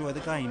couldn't enjoy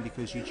the game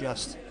because you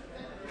just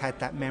had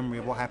that memory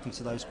of what happened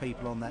to those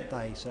people on that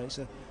day. So it's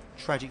a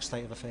tragic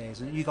state of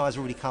affairs, and you guys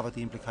already covered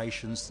the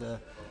implications, the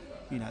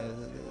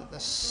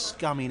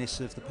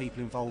scumminess of the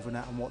people involved in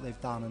that and what they've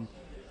done,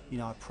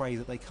 and I pray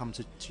that they come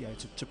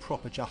to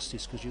proper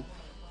justice, because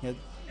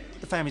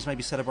the families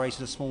maybe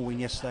celebrated a small win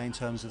yesterday in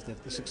terms of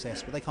the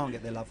success, but they can't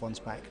get their loved ones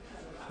back.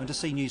 And to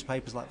see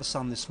newspapers like The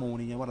Sun this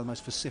morning, one of the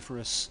most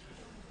vociferous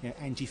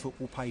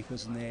anti-football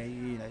papers, and their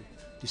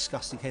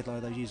disgusting headline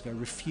of those years ago,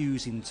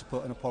 refusing to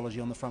put an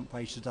apology on the front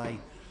page today,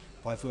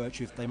 by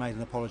virtue of they made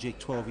an apology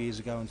 12 years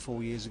ago and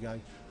 4 years ago,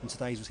 and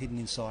today's was hidden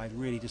inside,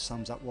 really just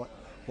sums up what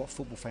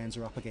football fans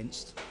are up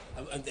against.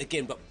 And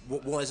again, but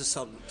why is the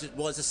Sun?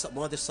 Why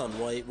the Sun?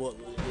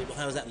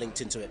 How is that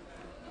linked into it?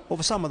 Well,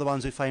 for some of the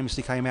ones who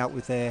famously came out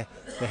with their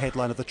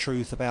headline of the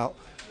truth about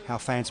how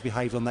fans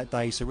behaved on that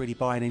day, so really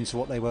buying into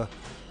what they were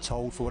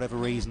told for whatever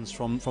reasons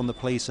from the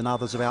police and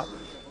others about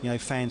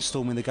fans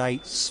storming the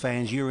gates,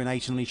 fans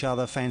urinating on each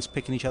other, fans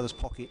picking each other's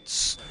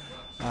pockets,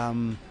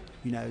 and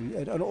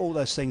all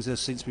those things have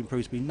since been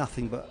proved to be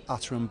nothing but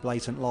utter and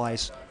blatant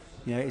lies.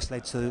 It's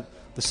led to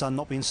the Sun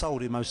not being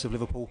sold in most of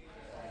Liverpool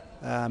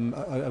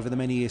over the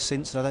many years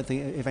since, and I don't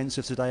think events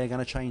of today are going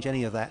to change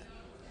any of that.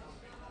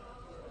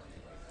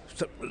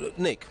 So,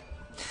 Nick?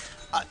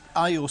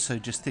 I also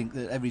just think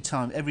that every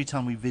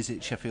time we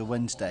visit Sheffield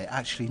Wednesday,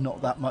 actually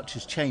not that much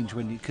has changed,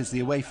 because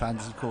the away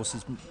fans, of course,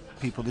 as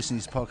people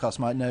listening to this podcast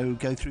might know,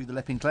 go through the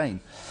Lepping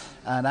Lane,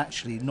 and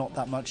actually not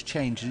that much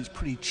change, and it's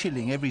pretty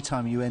chilling every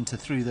time you enter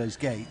through those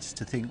gates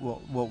to think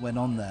what went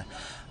on there.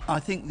 I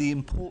think the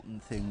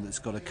important thing that's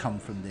got to come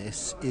from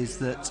this is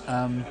that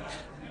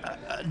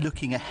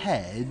looking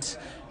ahead,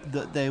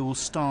 that they will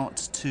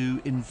start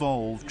to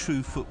involve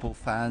true football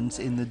fans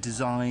in the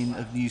design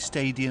of new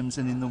stadiums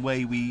and in the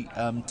way we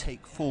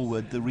take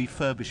forward the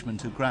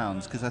refurbishment of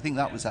grounds, because I think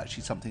that was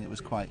actually something that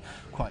was quite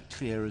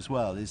clear as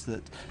well, is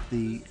that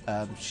the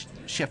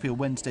Sheffield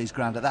Wednesday's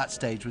ground at that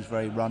stage was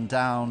very run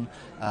down,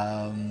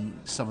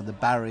 some of the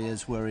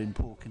barriers were in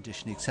poor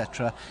condition,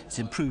 etc. It's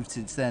improved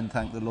since then,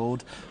 thank the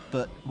Lord,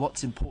 but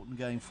what's important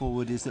going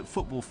forward is that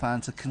football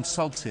fans are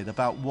consulted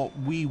about what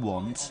we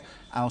want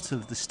out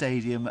of the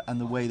stadium and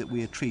the way that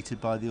we are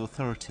treated by the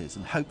authorities,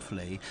 and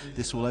hopefully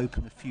this will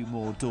open a few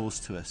more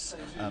doors to us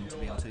to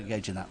be able to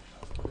engage in that.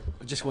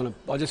 I just want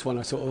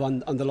to sort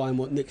of underline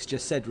what Nick's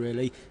just said.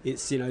 Really,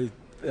 it's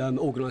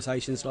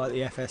organisations like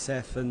the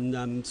FSF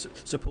and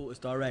Supporters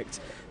Direct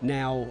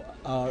now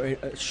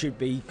should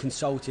be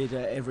consulted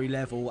at every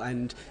level,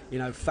 and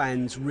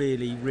fans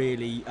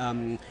really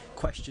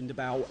questioned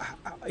about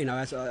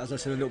as I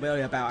said a little bit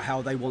earlier about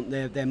how they want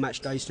their match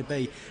days to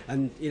be,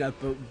 and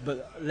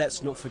but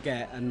let's not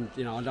forget, and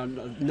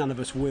none of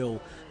us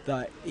will,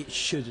 that it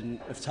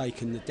shouldn't have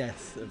taken the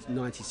death of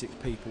 96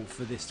 people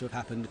for this to have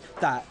happened.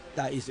 That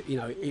is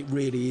it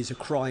really is a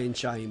crying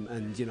shame,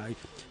 and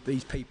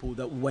these people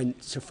that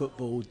went to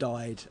football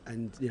died,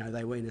 and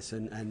they were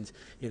innocent, and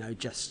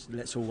just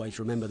let's always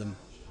remember them.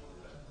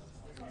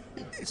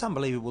 It's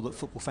unbelievable that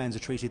football fans are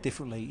treated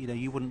differently.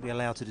 You wouldn't be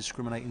allowed to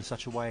discriminate in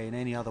such a way in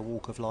any other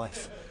walk of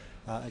life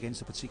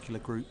against a particular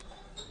group.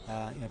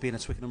 Being a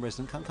Twickenham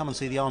resident, come and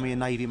see the Army and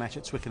Navy match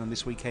at Twickenham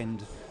this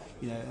weekend,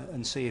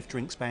 and see if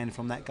drinks banned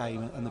from that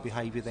game and the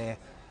behaviour there,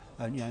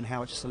 and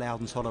how it's just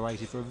allowed and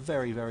tolerated for a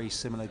very, very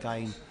similar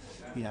game,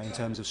 in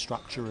terms of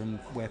structure and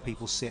where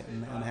people sit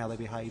and how they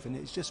behave, and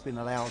it's just been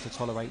allowed to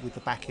tolerate with the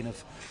backing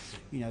of,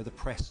 the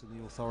press and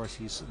the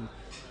authorities.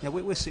 And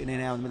we're sitting here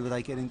now in the middle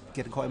of the day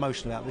getting quite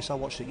emotional about this. I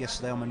watched it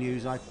yesterday on my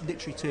news, and I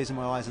literally tears in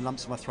my eyes and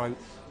lumps in my throat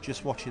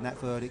just watching that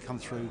verdict come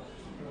through,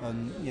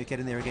 and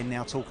getting there again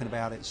now talking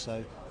about it.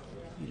 So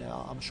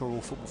I'm sure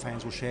all football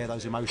fans will share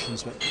those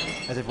emotions, but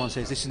as everyone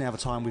says, this is now the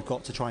time we've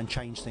got to try and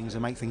change things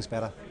and make things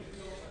better.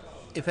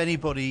 If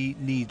anybody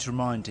needs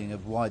reminding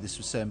of why this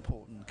was so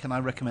important, can I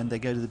recommend they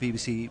go to the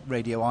BBC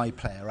Radio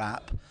iPlayer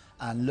app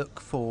and look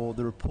for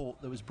the report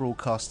that was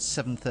broadcast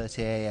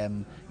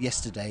 7:30am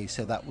yesterday,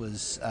 so that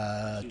was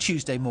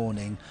Tuesday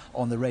morning,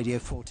 on the Radio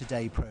 4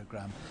 Today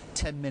programme.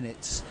 10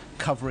 minutes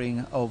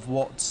covering of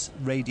what's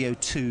Radio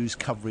 2's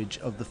coverage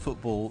of the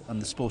football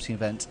and the sporting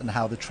event and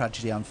how the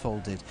tragedy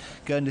unfolded.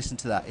 Go and listen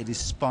to that. It is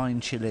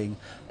spine-chilling.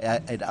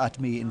 It had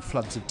me in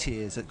floods of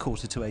tears at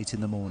 7:45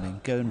 in the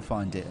morning. Go and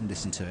find it and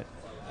listen to it.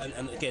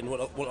 And again,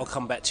 what I'll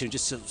come back to,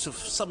 just sort of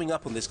summing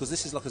up on this, because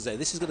this is, like I say,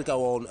 this is going to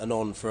go on and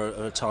on for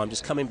a time.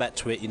 Just coming back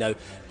to it, you know,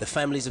 the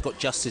families have got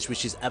justice,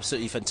 which is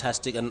absolutely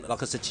fantastic. And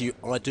like I said to you,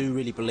 I do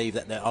really believe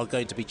that there are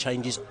going to be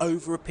changes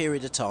over a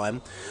period of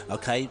time.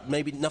 Okay,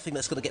 maybe nothing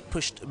that's going to get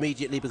pushed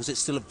immediately, because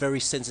it's still a very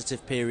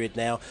sensitive period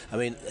now. I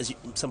mean,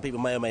 some people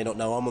may or may not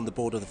know, I'm on the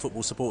board of the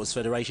Football Supporters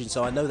Federation,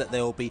 so I know that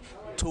there will be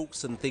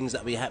talks and things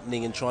that will be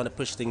happening and trying to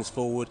push things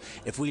forward.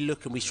 If we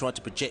look and we try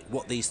to project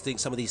what these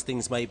things, some of these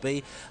things may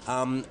be,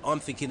 I'm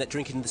thinking that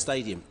drinking in the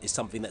stadium is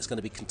something that's going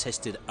to be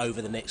contested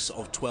over the next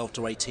sort of 12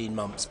 to 18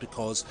 months,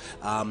 because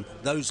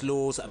those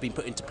laws that have been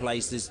put into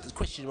place, there's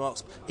question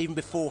marks even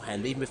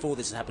beforehand, even before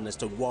this has happened, as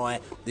to why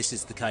this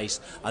is the case.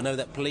 I know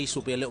that police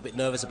will be a little bit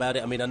nervous about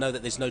it. I mean, I know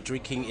that there's no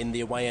drinking in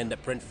the away end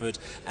at Brentford,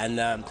 and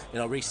a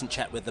recent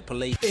chat with the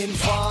police.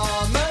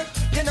 Informer,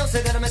 you know,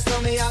 say that I'm a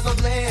stormy, I go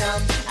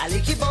blam. I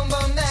like you boom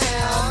boom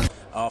down.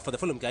 For the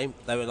Fulham game,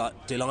 they were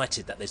like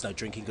delighted that there's no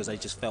drinking, because they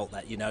just felt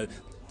that, you know,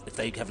 if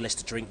they have less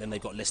to drink, then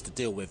they've got less to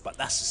deal with. But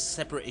that's a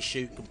separate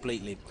issue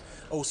completely.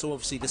 Also,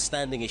 obviously, the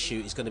standing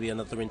issue is going to be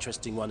another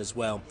interesting one as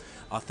well.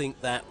 I think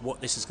that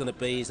what this is going to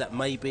be is that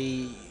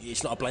maybe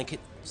it's not a blanket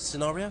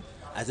scenario,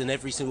 as in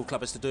every single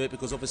club has to do it,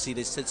 because obviously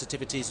there's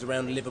sensitivities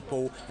around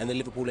Liverpool and the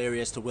Liverpool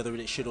area as to whether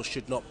it should or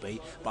should not be.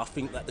 But I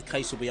think that the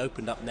case will be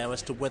opened up now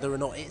as to whether or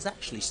not it's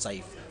actually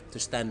safe to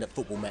stand at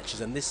football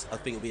matches, and this, I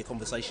think, will be a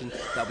conversation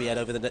that'll be had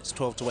over the next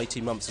 12 to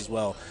 18 months as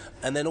well.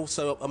 And then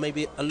also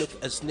maybe a look,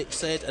 as Nick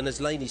said and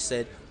as Laney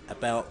said,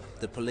 about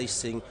the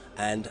policing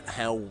and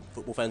how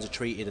football fans are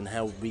treated, and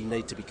how we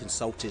need to be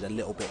consulted a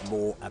little bit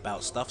more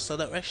about stuff, so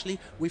that actually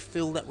we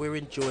feel that we're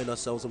enjoying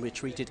ourselves and we're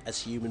treated as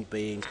human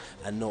beings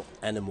and not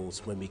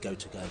animals when we go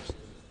to games.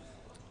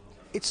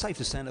 It's safe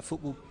to stand at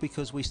football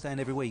because we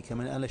stand every week. I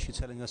mean, unless you're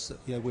telling us that,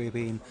 you know, we're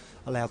being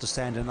allowed to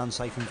stand in an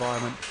unsafe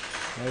environment.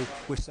 You know,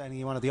 we're standing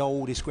in one of the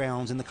oldest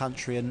grounds in the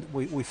country, and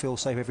we feel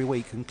safe every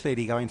week. And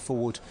clearly, going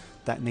forward,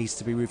 that needs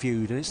to be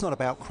reviewed. And it's not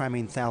about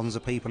cramming thousands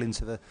of people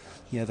into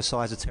the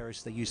size of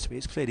terraces they used to be.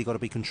 It's clearly got to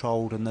be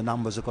controlled, and the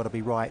numbers have got to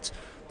be right.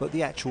 But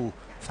the actual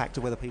fact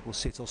of whether people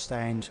sit or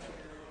stand,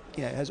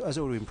 has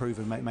already been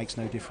proven, makes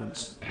no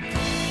difference.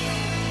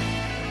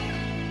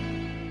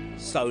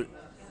 So,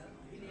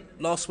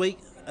 last week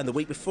and the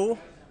week before,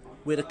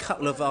 we had a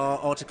couple of our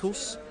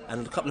articles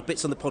and a couple of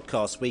bits on the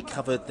podcast. We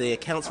covered the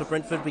accounts for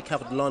Brentford, we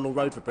covered Lionel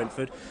Road for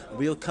Brentford, and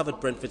we all covered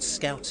Brentford's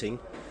scouting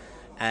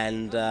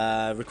and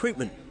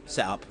recruitment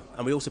setup.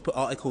 And we also put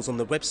articles on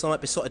the website,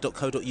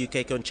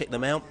 besotted.co.uk, go and check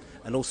them out,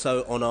 and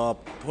also on our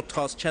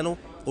podcast channel,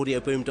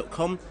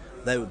 audioboom.com.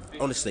 They were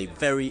honestly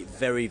very,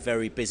 very,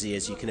 very busy,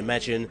 as you can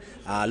imagine.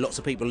 Lots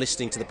of people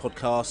listening to the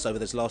podcast over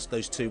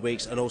those 2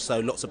 weeks, and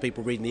also lots of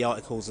people reading the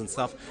articles and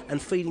stuff and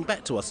feeding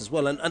back to us as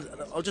well. And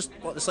I'll just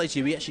like to say to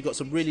you, we actually got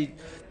some really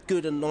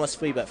good and nice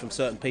feedback from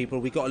certain people.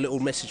 We got a little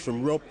message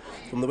from Rob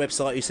from the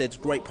website who said,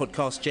 "Great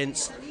podcast,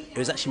 gents. It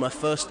was actually my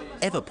first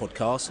ever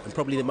podcast, and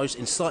probably the most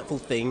insightful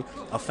thing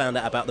I've found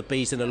out about the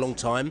bees in a long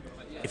time,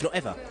 if not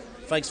ever."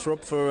 Thanks,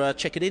 Rob, for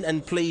checking in,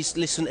 and please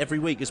listen every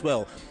week as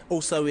well.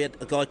 Also, we had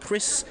a guy,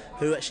 Chris,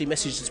 who actually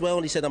messaged as well,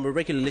 and he said, "I'm a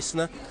regular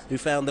listener who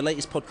found the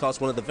latest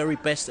podcast one of the very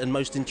best and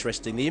most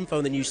interesting. The info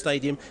on the new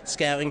stadium,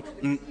 scouting,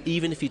 and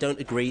even if you don't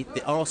agree,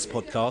 the Arse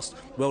podcast.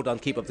 Well done,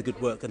 keep up the good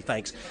work, and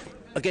thanks."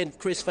 Again,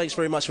 Chris, thanks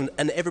very much, and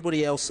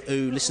everybody else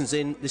who listens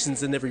in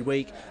every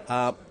week.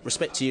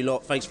 Respect to you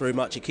lot, thanks very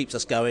much. It keeps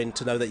us going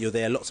to know that you're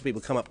there. Lots of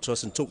people come up to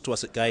us and talk to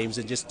us at games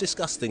and just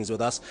discuss things with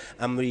us,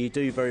 and we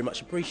do very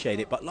much appreciate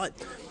it. But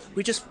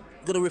we just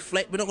got to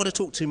reflect. We're not going to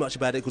talk too much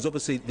about it, because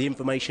obviously the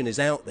information is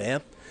out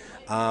there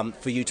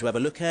for you to have a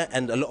look at,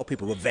 and a lot of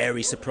people were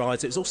very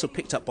surprised. It was also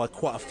picked up by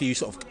quite a few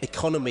sort of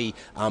economy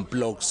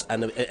blogs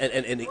and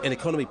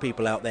economy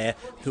people out there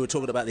who are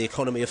talking about the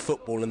economy of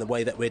football and the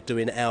way that we're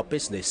doing our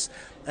business.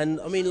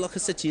 And I mean, like I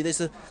said to you,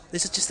 there's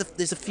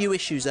a few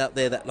issues out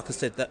there that, like I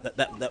said,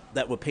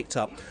 that were picked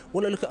up. I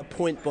want to look at a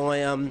point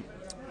by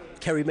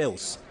Kerry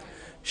Mills.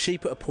 She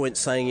put a point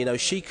saying,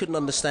 she couldn't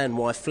understand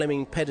why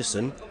Flemming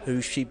Pedersen,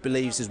 who she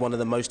believes is one of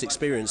the most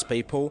experienced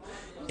people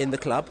in the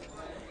club,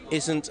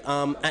 isn't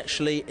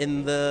actually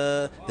in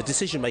the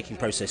decision-making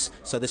process.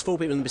 So there's 4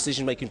 people in the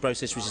decision-making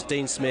process, which is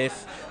Dean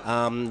Smith,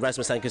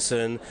 Rasmus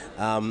Ankerson,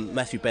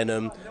 Matthew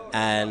Benham,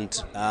 and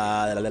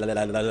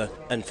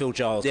Phil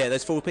Giles. Yeah,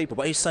 there's 4 people.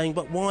 But he's saying,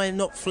 but why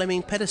not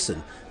Flemming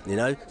Pedersen?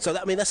 So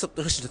that's a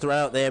question to throw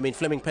out there. I mean,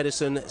 Flemming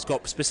Pedersen has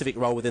got a specific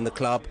role within the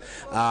club.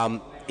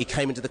 he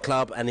came into the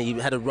club and he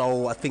had a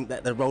role. I think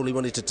that the role he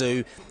wanted to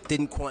do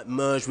didn't quite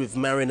merge with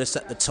Marinus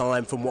at the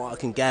time, from what I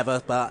can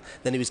gather. But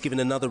then he was given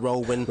another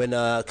role when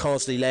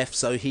Carsley left,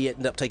 so he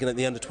ended up taking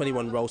the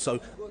under-21 role. So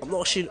I'm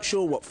not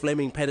sure what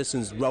Fleming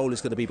Pedersen's role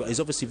is going to be, but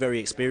he's obviously very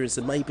experienced,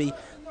 and maybe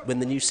when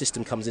the new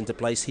system comes into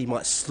place, he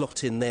might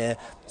slot in there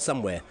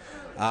somewhere.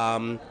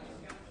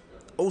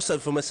 Also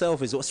for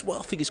myself is what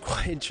I think is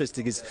quite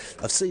interesting is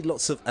I've seen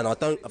lots of, and I'll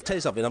tell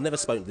you something, I've never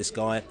spoken to this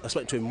guy. I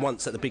spoke to him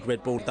once at the Big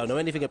Red Bull, don't know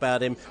anything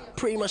about him,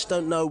 pretty much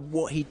don't know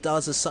what he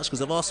does as such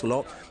because I've asked a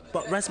lot.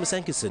 But Rasmus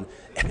Enkersen,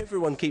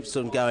 everyone keeps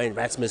on going,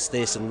 Rasmus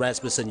this and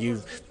Rasmus and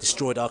you've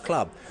destroyed our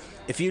club.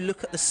 If you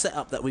look at the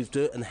setup that we've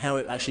done and how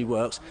it actually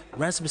works,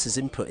 Rasmus's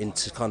input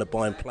into kind of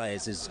buying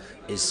players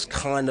is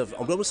kind of,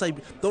 I'm going to say,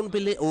 don't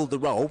belittle the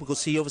role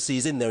because he obviously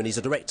is in there and he's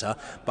a director,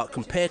 but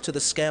compared to the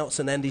scouts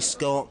and Andy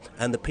Scott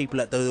and the people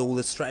that do all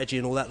the strategy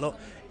and all that lot,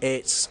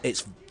 it's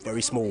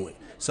very small.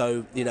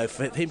 So, you know,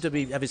 for him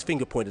to have his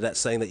finger pointed at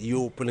saying that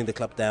you're pulling the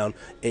club down,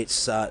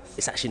 it's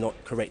actually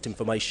not correct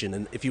information.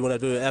 And if you want to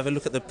do it, have a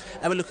look at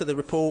the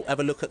report, have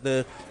a look at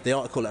the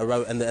article that I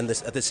wrote and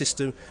the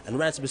system. And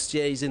Rasmus,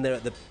 he's in there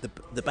at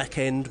the back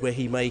end where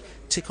he may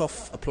tick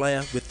off a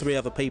player with 3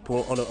 other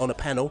people on a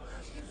panel.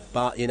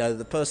 But you know,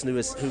 the person who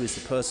is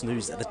the person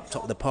who's at the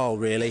top of the pile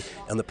really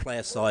on the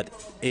player side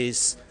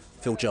is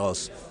Phil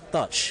Jars.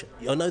 Dutch,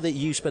 I know that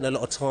you spend a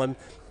lot of time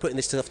putting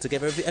this stuff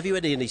together. Have you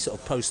had any sort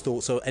of post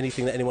thoughts or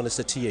anything that anyone has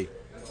said to you?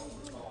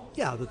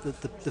 Yeah,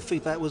 the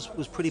feedback was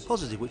pretty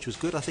positive, which was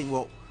good. I think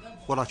what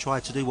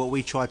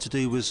we tried to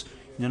do was,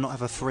 you know, not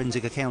have a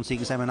forensic accounting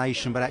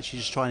examination, but actually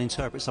just try and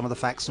interpret some of the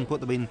facts and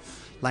put them in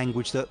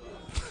language that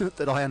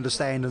that I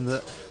understand and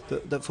that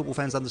football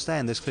fans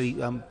understand. There's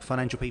clearly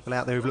financial people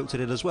out there who've looked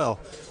at it as well.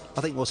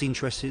 I think what's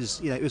interesting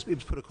is, you know, it was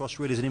put across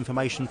really as an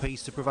information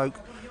piece to provoke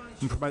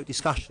and promote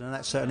discussion, and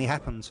that certainly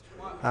happened.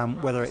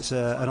 Whether it's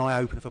an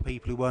eye-opener for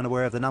people who weren't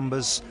aware of the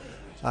numbers,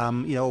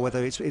 you know, or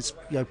whether it's you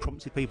know,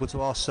 prompted people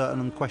to ask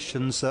certain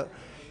questions that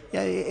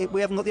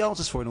we haven't got the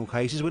answers for in all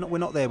cases. We're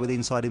not there with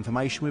inside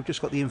information. We've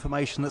just got the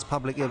information that's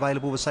publicly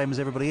available, the same as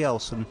everybody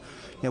else. And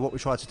you know, what we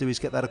try to do is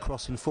get that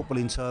across in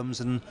footballing terms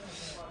and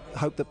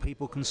hope that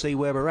people can see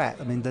where we're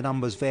at. I mean, the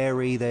numbers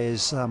vary.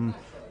 There's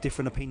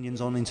different opinions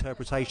on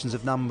interpretations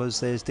of numbers.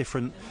 There's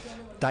different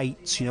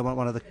dates. You know,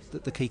 one of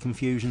the key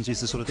confusions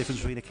is the sort of difference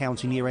between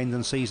accounting year end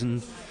and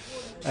season,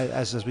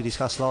 as we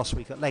discussed last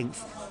week at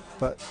length.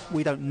 But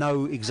we don't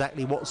know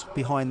exactly what's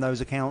behind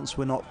those accounts.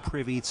 We're not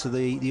privy to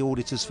the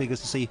auditor's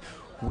figures to see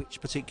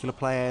which particular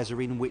players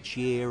are in which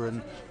year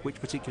and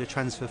which particular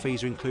transfer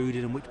fees are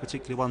included and which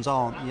particular ones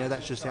aren't. You know,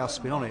 that's just our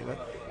spin on it.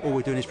 But all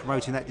we're doing is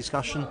promoting that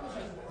discussion,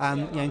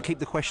 and you know, and keep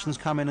the questions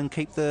coming and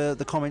keep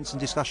the comments and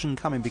discussion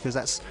coming, because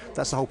that's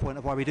the whole point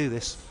of why we do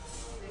this.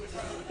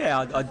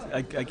 Yeah,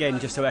 again,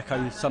 just to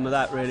echo some of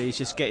that, really, is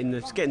just getting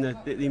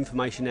the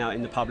information out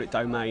in the public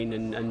domain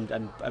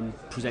and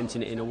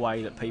presenting it in a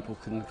way that people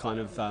can kind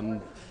of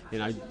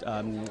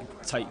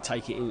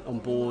take it on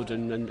board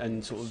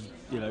and sort of,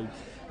 you know,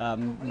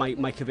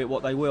 make of it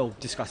what they will,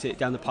 discuss it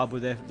down the pub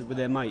with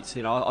their mates.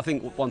 You know, I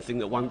think one thing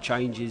that won't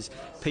change is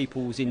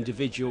people's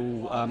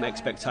individual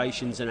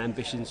expectations and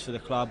ambitions for the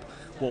club,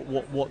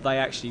 what they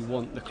actually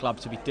want the club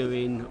to be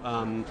doing,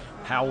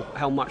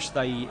 how much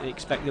they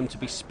expect them to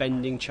be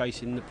spending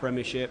chasing the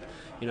Premiership.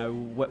 You know,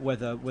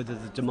 whether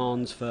the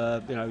demands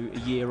for, you know,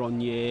 year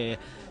on year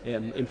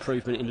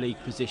improvement in league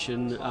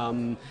position,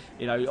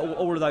 you know,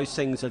 all of those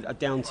things are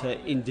down to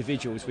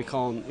individuals. We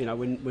can't, you know,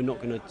 we're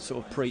not going to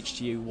sort of preach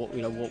to you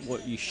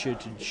what you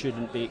should and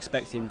shouldn't be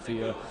expecting for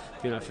your,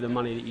 you know, for the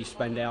money that you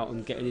spend out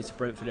on getting into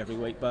Brentford every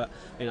week. But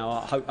you know,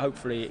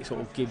 hopefully it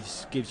sort of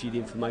gives you the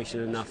information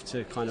enough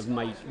to kind of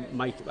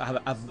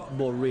have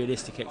more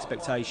realistic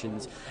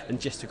expectations, and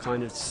just to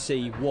kind of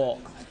see what.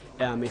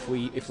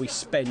 If we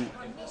spent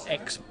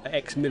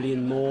X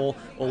million more,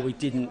 or we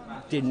didn't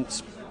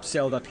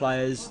sell the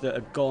players that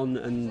had gone,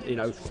 and you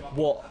know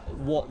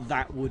what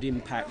that would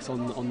impact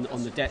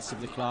on the debts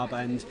of the club,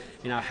 and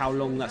you know how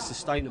long that's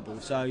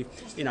sustainable. So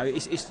you know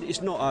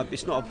it's not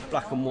a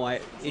black and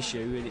white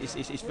issue.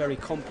 It's very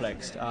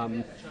complex.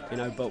 You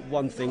know, but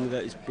one thing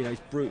that is, you know,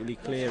 is brutally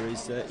clear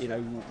is that, you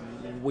know,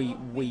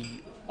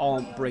 we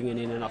aren't bringing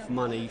in enough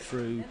money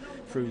through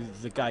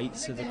the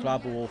gates of the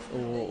club or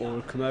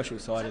the commercial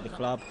side of the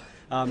club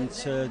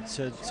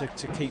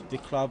to keep the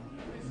club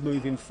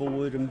moving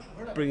forward and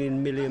bringing £1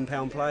 million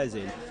players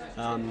in.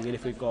 And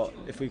if we've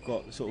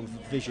got sort of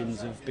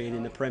visions of being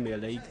in the Premier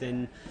League,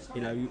 then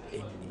you know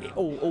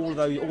all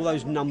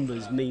those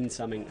numbers mean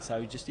something.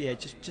 So just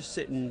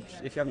sit and,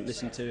 if you haven't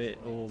listened to it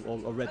or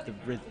read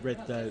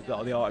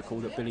the article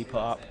that Billy put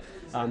up,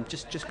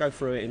 just go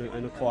through it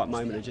in a quiet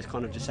moment and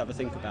just have a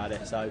think about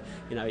it. So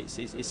you know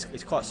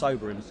it's quite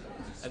sobering.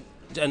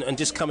 and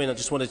just come in, I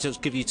just want to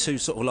just give you two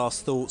sort of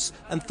last thoughts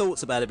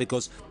about it,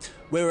 because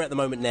where we're at the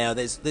moment now,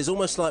 there's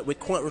almost like we're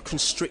quite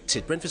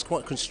constricted. Brentford's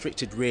quite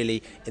constricted,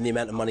 really, in the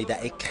amount of money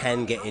that it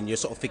can get in. You're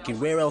sort of thinking,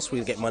 where else will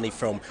we get money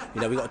from?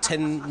 You know, we've got a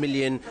 10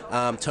 million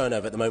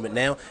turnover at the moment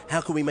now.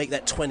 How can we make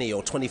that 20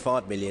 or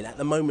 25 million? At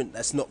the moment,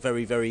 that's not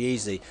very, very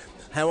easy.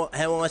 How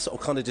I sort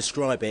of kind of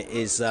describe it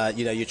is,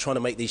 you're trying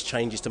to make these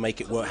changes to make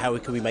it work. How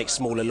can we make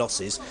smaller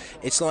losses?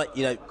 It's like,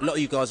 a lot of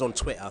you guys on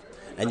Twitter,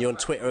 and you're on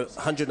Twitter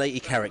 180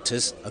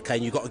 characters, okay,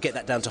 and you've got to get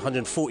that down to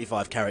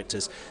 145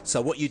 characters.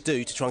 So what you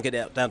do to try and get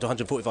it down to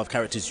 145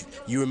 characters,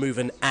 you remove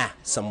an "a"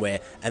 somewhere,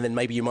 and then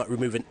maybe you might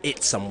remove an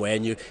 "it" somewhere,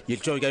 and you're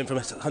going from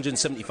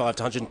 175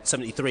 to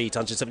 173 to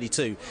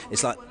 172.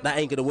 It's like, that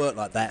ain't going to work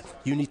like that.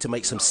 You need to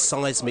make some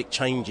seismic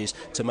changes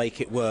to make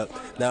it work.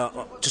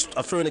 Now,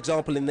 I threw an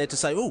example in there to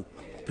say,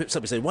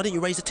 somebody said, why don't you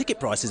raise the ticket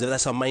prices if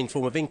that's our main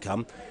form of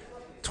income?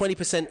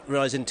 20%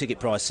 rise in ticket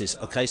prices,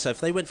 okay, so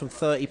if they went from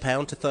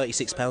 £30 to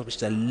 £36, which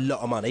is a lot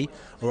of money,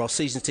 or our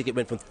season ticket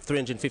went from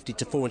 £350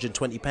 to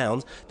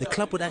 £420, the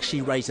club would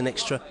actually raise an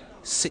extra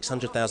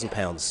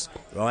 £600,000,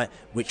 right,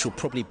 which will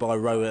probably buy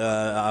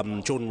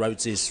Jordan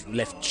Rhodes'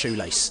 left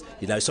shoelace,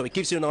 so it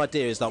gives you an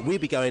idea. It's like, we'll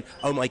be going,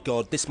 oh my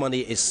God, this money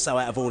is so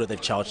out of order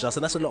they've charged us,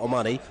 and that's a lot of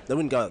money. They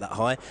wouldn't go up that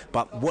high,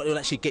 but what it'll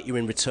actually get you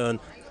in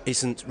return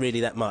isn't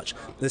really that much.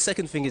 The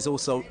second thing is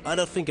also, I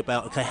don't think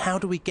about, okay, how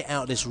do we get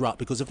out of this rut?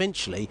 Because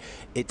eventually,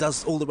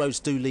 all the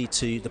roads do lead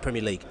to the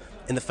Premier League.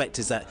 And the fact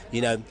is that,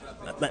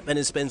 Matt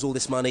Bennett spends all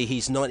this money.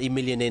 He's 90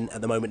 million in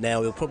at the moment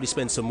now. He'll probably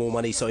spend some more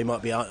money, so he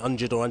might be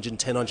 100 or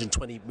 110,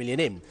 120 million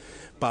in.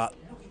 But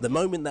the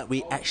moment that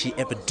we actually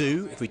ever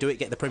do, if we do it,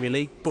 get the Premier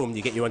League, boom,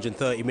 you get your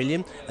 130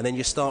 million, and then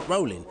you start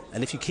rolling.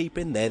 And if you keep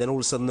in there, then all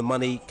of a sudden the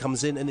money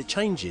comes in and it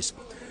changes.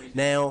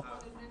 Now,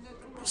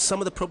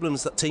 some of the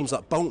problems that teams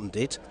like Bolton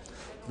did,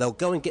 they'll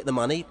go and get the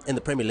money in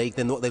the Premier League,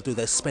 then what they'll do,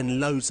 they'll spend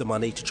loads of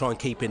money to try and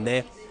keep in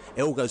there.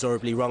 It all goes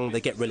horribly wrong,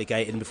 they get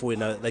relegated, and before you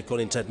know it, they've gone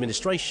into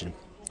administration.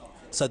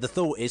 So the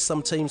thought is,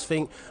 some teams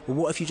think, well,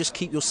 what if you just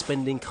keep your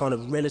spending kind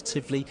of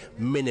relatively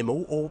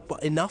minimal,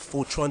 but enough,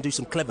 or try and do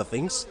some clever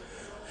things,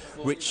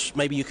 which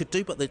maybe you could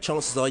do, but the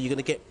chances are you're going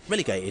to get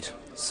relegated.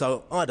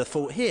 So I had a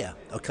thought here,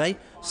 okay?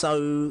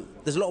 So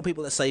there's a lot of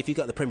people that say if you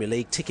go to the Premier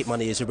League, ticket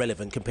money is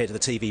irrelevant compared to the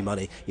TV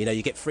money.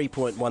 You get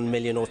 3.1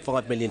 million or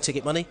 5 million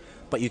ticket money,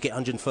 but you get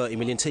 130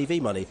 million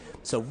TV money.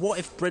 So what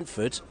if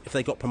Brentford, if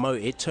they got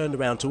promoted, turned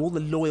around to all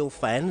the loyal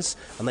fans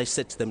and they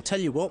said to them, tell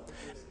you what,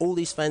 all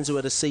these fans who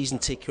had a season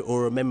ticket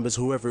or are members,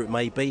 whoever it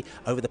may be,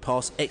 over the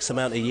past X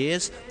amount of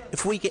years,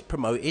 if we get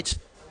promoted,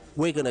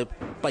 we're going to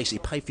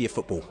basically pay for your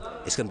football.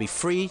 It's going to be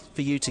free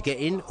for you to get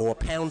in, or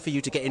 £1 for you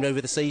to get in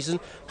over the season,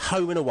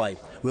 home and away.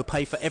 We'll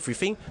pay for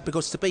everything,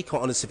 because to be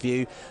quite honest with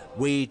you,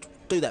 we'd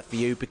do that for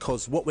you,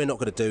 because what we're not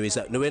going to do is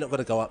that we're not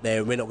going to go up there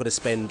and we're not going to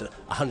spend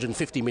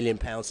 £150 million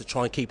to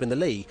try and keep in the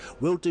league.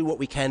 We'll do what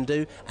we can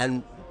do,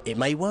 and it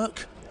may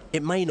work,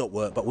 it may not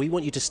work, but we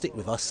want you to stick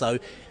with us. So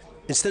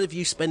instead of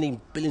you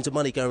spending billions of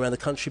money going around the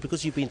country,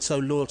 because you've been so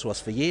loyal to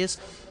us for years,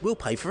 we'll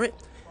pay for it.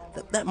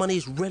 That money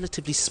is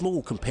relatively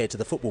small compared to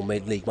the Football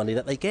League money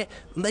that they get,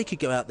 and they could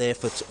go out there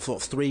for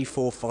 £3,000, £4,000,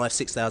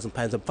 £5,000,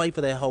 £6,000 and pay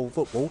for their whole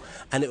football,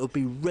 and it would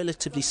be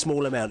relatively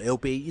small amount. It'll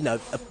be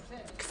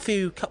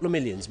a couple of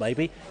millions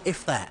maybe,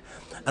 if that.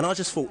 And I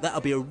just thought that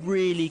would be a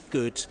really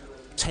good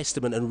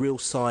testament and real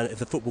sign if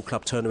the football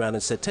club turned around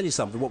and said, tell you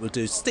something, what we'll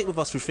do is stick with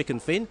us through thick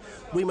and thin.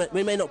 We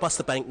may not bust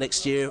the bank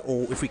next year,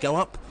 or if we go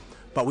up,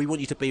 but we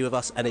want you to be with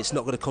us, and it's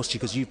not going to cost you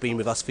because you've been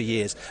with us for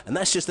years. And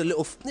that's just a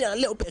little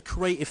bit of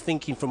creative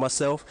thinking from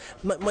myself.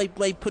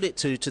 May put it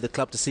to the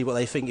club to see what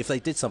they think. If they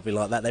did something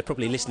like that, they're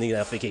probably listening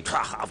now thinking,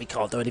 we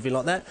can't do anything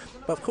like that.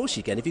 But of course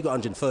you can. If you've got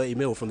 130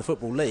 mil from the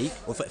Football League,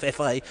 or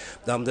FA,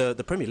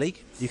 the Premier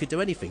League, you could do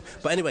anything.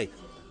 But anyway,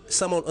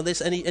 someone on this,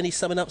 any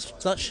summing up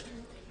such?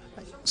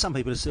 Some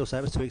people still say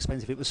it was too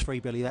expensive, it was free,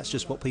 Billy. That's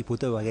just what people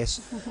do, I guess.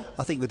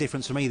 I think the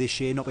difference for me this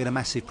year, not being a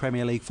massive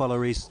Premier League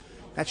follower, is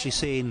actually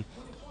seeing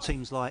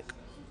teams like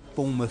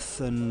Bournemouth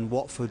and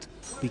Watford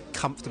be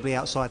comfortably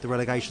outside the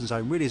relegation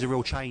zone. Really is a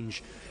real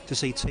change to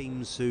see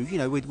teams who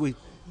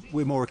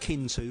we're more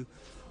akin to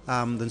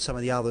than some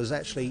of the others.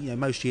 Actually,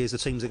 most years the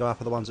teams that go up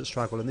are the ones that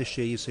struggle, and this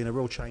year you've seen a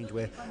real change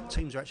where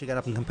teams are actually getting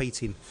up and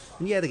competing.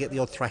 And yeah, they get the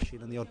odd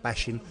thrashing and the odd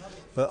bashing,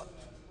 but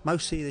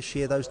mostly this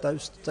year those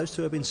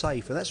two have been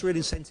safe, and that's a real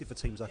incentive for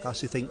teams like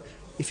us who think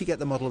if you get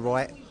the model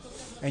right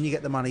and you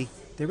get the money,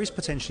 there is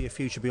potentially a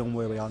future beyond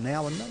where we are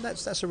now, and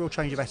that's a real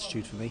change of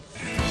attitude for me.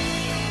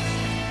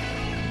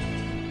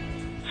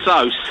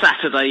 So,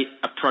 Saturday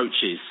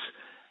approaches.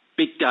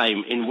 Big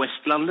game in West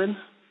London.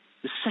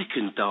 The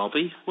second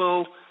derby,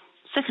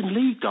 second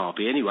league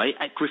derby anyway,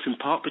 at Griffin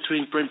Park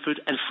between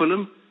Brentford and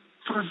Fulham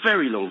for a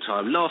very long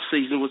time. Last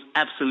season was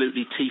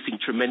absolutely teething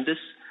tremendous.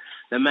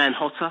 The man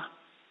Hotter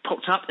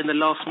popped up in the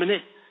last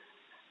minute,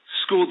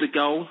 scored the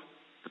goal.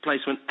 The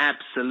place went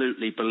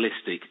absolutely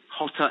ballistic.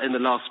 Hotter in the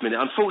last minute.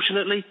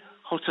 Unfortunately,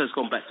 Hotter's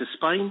gone back to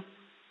Spain,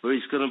 where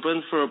he's going to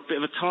burn for a bit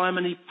of a time,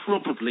 and he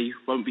probably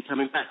won't be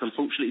coming back,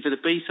 unfortunately, for the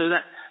B. So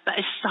that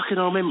is stuck in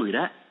our memory,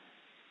 that.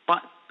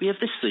 But we have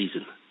this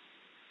season.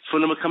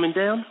 Fulham are coming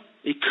down.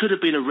 It could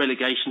have been a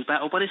relegation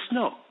battle, but it's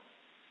not.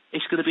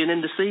 It's going to be an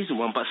end-of-season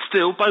one, but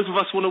still, both of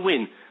us want to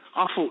win.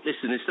 I thought,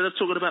 listen, instead of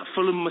talking about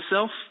Fulham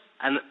myself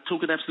and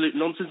talking absolute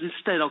nonsense,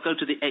 instead I'll go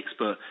to the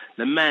expert,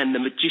 the man, the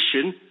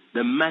magician,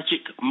 the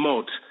Magic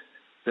Mod.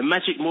 The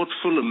Magic Mod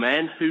Fulham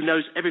man who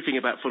knows everything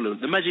about Fulham.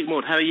 The Magic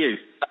Mod, how are you?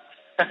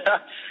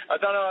 I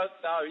don't know.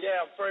 No,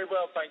 yeah, I'm very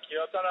well, thank you.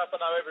 I don't know if I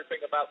know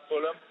everything about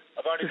Fulham.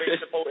 I've only been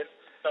supporting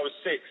since I was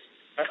 6.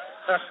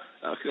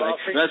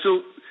 Okay,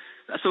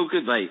 that's all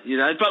good, mate. You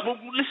know, but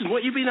listen,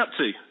 what have you been up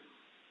to?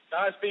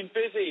 No, it's been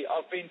busy.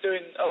 I've been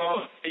doing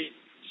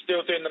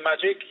still doing the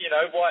magic. You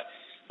know,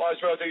 might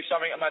as well do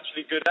something I'm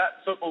actually good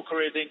at. Football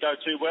career didn't go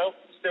too well.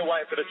 Still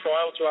waiting for the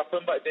trial to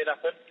happen, but it did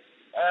happen.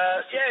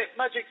 Yeah,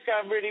 magic's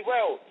going really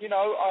well. You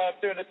know, I'm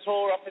doing a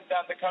tour up and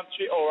down the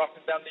country, or up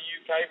and down the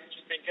UK, which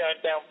has been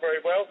going down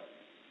very well.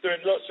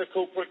 Doing lots of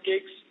corporate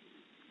gigs.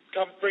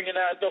 Bringing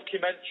out a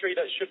documentary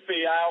that should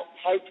be out,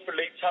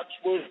 hopefully, touch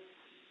wood,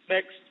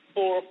 next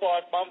 4 or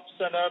 5 months,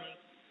 and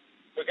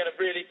we're going to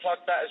really plug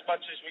that as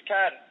much as we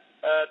can.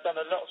 Done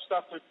a lot of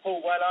stuff with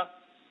Paul Weller.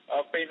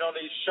 I've been on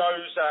his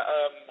shows at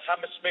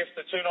Hammersmith,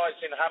 the 2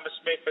 nights in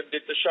Hammersmith, and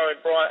did the show in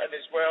Brighton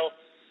as well.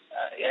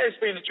 Yeah, it's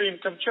been a dream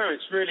come true.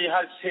 It really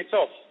has hit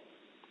off.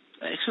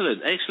 Excellent.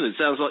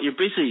 Sounds like you're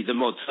busy, the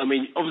Mods. I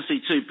mean,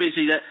 obviously too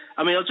busy.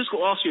 I've just got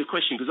to ask you a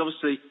question, because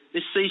obviously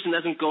this season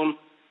hasn't gone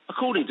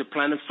according to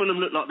plan, and Fulham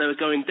looked like they were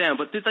going down.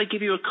 But did they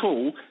give you a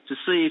call to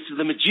see if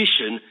the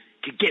magician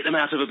could get them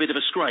out of a bit of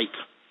a scrape?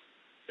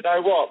 You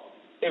know what?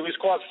 It was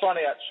quite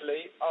funny,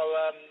 actually.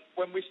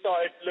 When we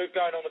started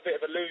going on a bit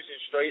of a losing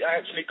streak, they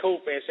actually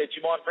called me and said,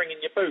 do you mind bringing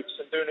your boots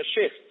and doing a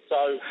shift?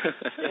 So,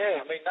 yeah,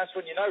 I mean, that's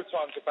when you know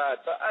times are bad.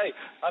 But, hey,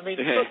 I mean,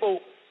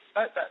 football,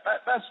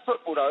 that's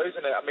football, though,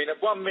 isn't it? I mean, at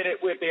 1 minute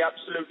we'd be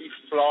absolutely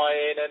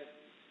flying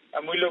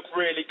and we look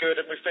really good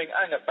and we think,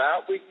 hang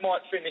about, we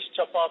might finish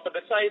top half of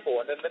the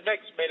table. And then the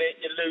next minute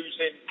you're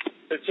losing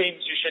the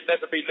teams you should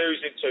never be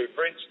losing to.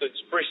 For instance,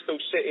 Bristol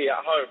City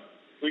at home.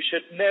 We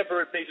should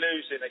never be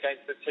losing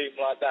against a team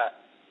like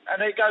that. And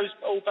it goes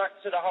all back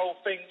to the whole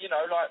thing, you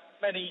know, like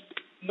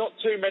not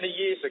too many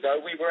years ago,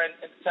 we were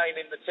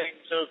entertaining the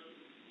teams of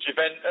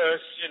Juventus,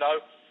 you know,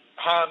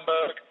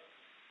 Hamburg,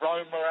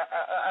 Roma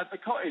at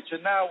the Cottage. And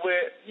now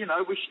we're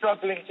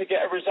struggling to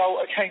get a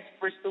result against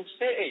Bristol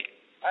City.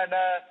 And,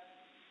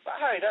 but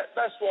hey,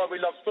 that's why we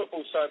love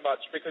football so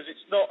much, because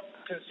it's not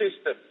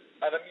consistent.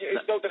 And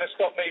it's not going to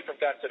stop me from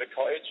going to the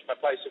Cottage, my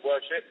place of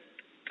worship.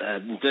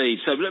 Indeed.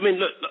 So, I mean,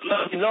 look,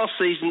 last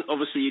season,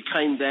 obviously, you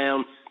came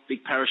down,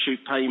 big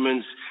parachute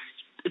payments,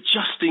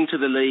 adjusting to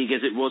the league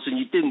as it was, and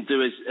you didn't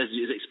do as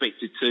you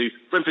expected to.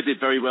 Brentford did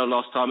very well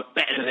last time,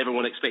 better than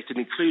everyone expected,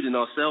 including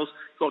ourselves.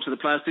 Got to the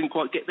players, didn't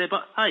quite get there,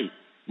 but hey,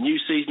 new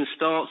season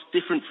starts,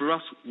 different for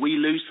us. We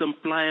lose some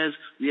players,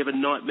 we have a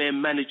nightmare,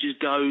 managers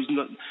goes,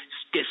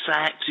 get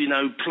sacked, you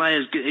know,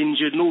 players get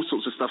injured and all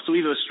sorts of stuff. So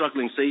we've had a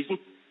struggling season.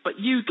 But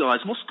you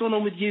guys, what's gone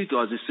on with you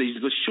guys this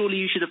season? Because surely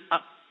you should have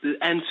upped the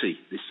ante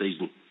this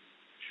season.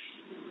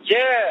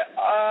 Yeah,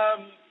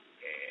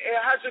 it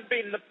hasn't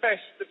been the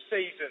best of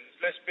seasons,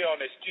 let's be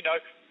honest. You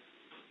know,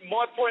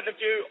 my point of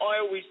view,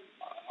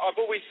 I've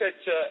always said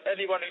to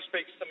anyone who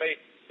speaks to me,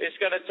 it's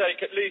going to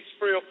take at least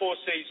 3 or 4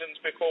 seasons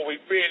before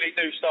we really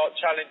do start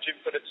challenging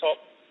for the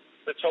top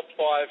 5,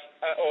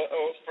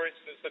 or for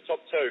instance, the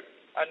top 2.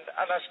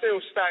 And I still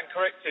stand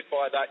corrected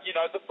by that. You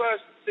know, the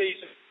first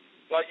season,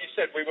 like you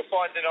said, we were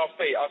finding our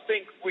feet. I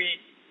think we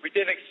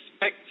didn't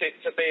expect it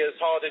to be as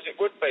hard as it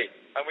would be,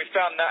 and we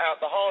found that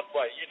out the hard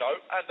way, you know.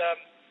 And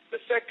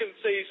the second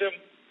season,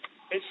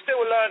 it's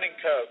still a learning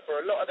curve for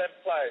a lot of them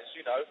players,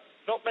 you know.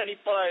 Not many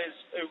players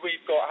who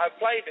we've got have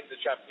played in the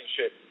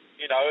Championship.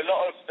 You know, a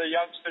lot of the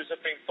youngsters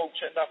have been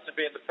fortunate enough to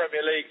be in the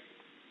Premier League,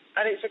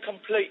 and it's a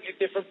completely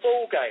different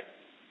ball game.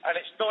 And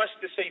it's nice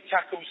to see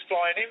tackles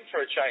flying in for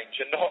a change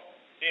and not,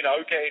 you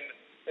know, getting...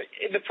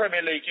 In the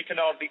Premier League, you can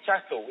hardly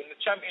tackle. In the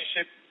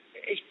Championship,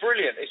 it's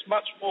brilliant. It's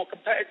much more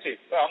competitive.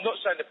 Well, I'm not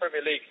saying the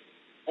Premier League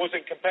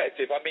wasn't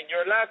competitive. I mean,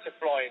 you're allowed to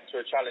fly into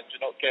a challenge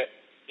and not get,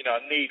 you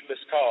know, a needless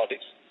card.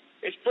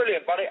 It's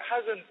brilliant, but it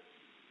hasn't...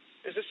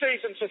 It's a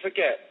season to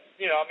forget.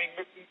 You know, I mean,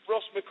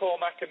 Ross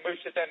McCormack and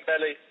Moussa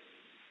Dembele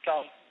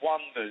done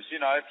wonders.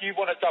 You know, if you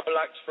want a double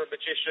act for a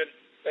magician,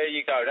 there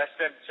you go. That's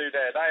them two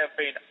there. They have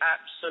been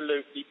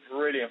absolutely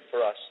brilliant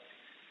for us.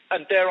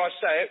 And dare I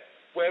say it,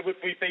 where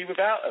would we be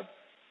without them?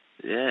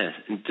 Yeah,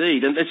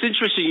 indeed. And it's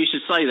interesting you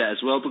should say that as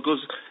well, because,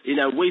 you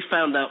know, we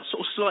found out sort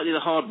of slightly the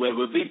hard way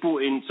where we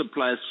brought in some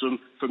players from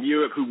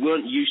Europe who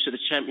weren't used to the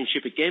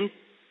Championship again.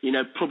 You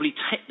know, probably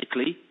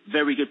technically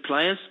very good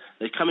players.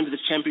 They come into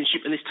the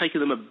Championship and it's taken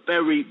them a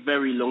very,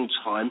 very long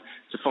time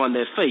to find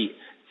their feet.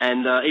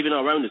 And even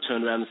our owner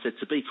turned around and said,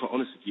 to be quite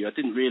honest with you, I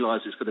didn't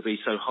realise it's going to be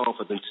so hard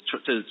for them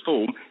to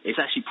form. It's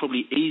actually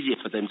probably easier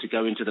for them to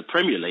go into the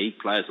Premier League,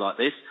 players like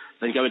this,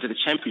 than go into the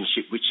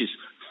Championship, which is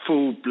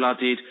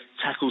full-blooded,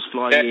 tackles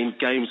flying in,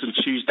 games on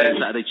Tuesday,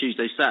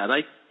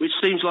 Saturday, which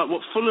seems like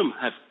what Fulham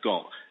have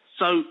got.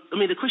 So, I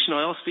mean, the question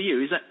I ask for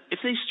you is that if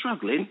they're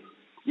struggling,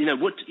 you know,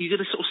 what you're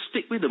going to sort of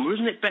stick with them? Or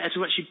isn't it better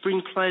to actually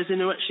bring players in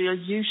who actually are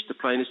used to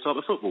playing this type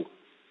of football?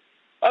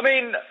 I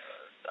mean,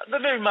 the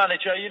new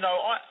manager, you know,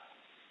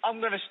 I'm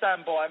going to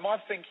stand by him. I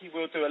think he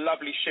will do a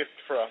lovely shift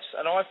for us,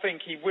 and I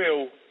think he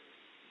will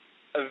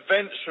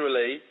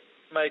eventually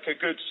make a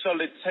good,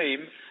 solid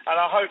team. And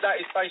I hope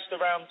that is based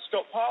around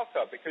Scott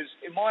Parker, because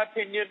in my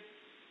opinion,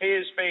 he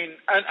has been,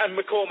 and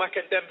McCormack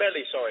and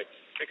Dembele, sorry,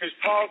 because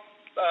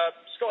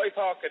Scotty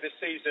Parker this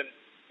season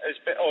has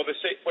been,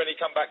 when he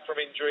come back from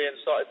injury and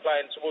started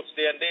playing towards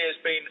the end, he has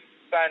been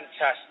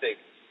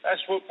fantastic. That's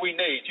what we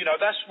need. You know,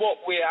 that's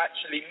what we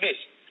actually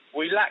missed.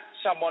 We lacked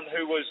someone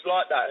who was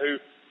like that,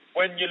 who,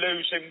 when you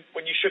lose him,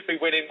 when you should be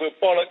winning, will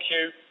bollock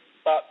you.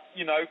 But,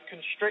 you know,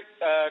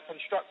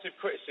 constructive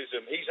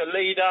criticism. He's a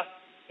leader.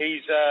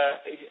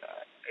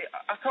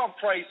 I can't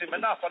praise him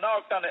enough. I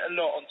know I've done it a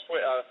lot on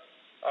Twitter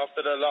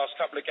after the last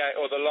couple of games,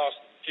 or the last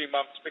few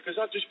months,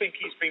 because I just think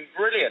he's been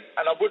brilliant.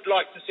 And I would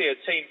like to see a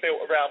team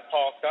built around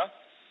Parker,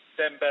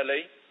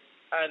 Dembele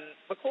and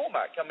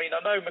McCormack. I mean,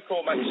 I know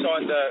McCormack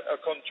signed a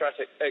contract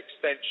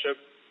extension.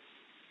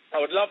 I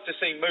would love to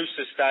see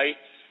Musa stay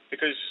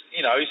because,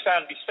 you know, he's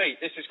found his feet.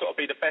 This has got to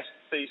be the best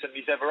season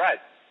he's ever had.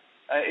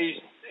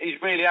 He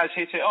really has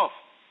hit it off.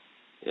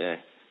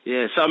 Yeah.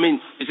 So, I mean,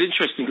 it's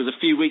interesting because a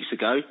few weeks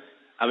ago,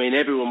 I mean,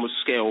 everyone was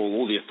scared, or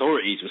all the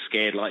authorities were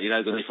scared, like, you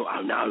know, because they thought,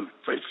 oh no,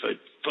 Brentford,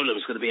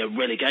 Fulham's going to be a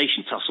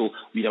relegation tussle.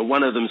 You know,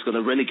 one of them's going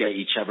to relegate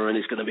each other and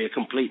it's going to be a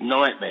complete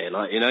nightmare,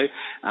 like, you know.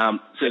 So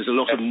there's a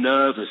lot of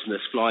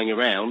nervousness flying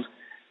around.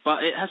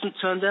 But it hasn't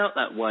turned out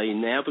that way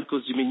now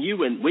because, I mean,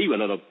 we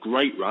went on a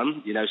great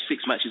run, you know,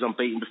 6 matches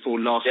unbeaten before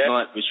last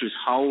night, which was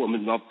Hull. I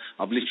mean,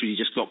 I've literally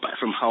just got back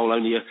from Hull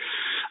only a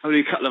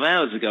couple of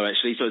hours ago,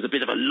 actually, so it was a bit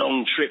of a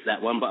long trip,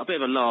 that one, but a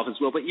bit of a laugh as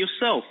well. But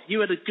yourself,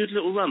 you had a good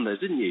little run there,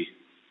 didn't you?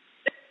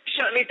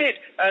 Certainly did,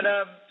 and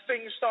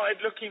things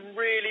started looking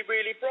really,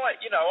 really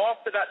bright. You know,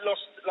 after that loss,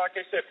 like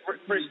I said,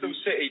 Bristol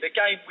City, the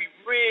game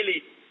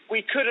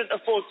we couldn't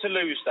afford to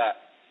lose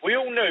that. We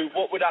all knew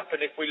what would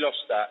happen if we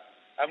lost that.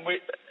 And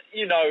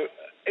you know,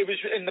 it was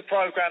in the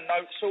programme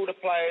notes, all the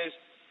players,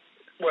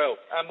 well,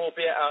 and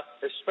Morbietta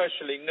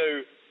especially,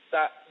 knew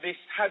that this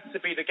had to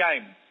be the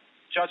game.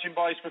 Judging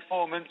by his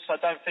performance, I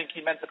don't think he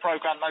meant the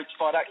programme notes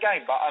by that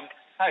game. But,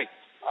 hey,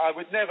 I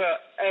would never,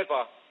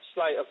 ever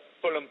slate a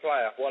Fulham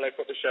player while they've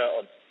got the shirt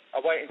on.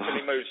 I wait until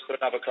he moves to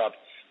another club.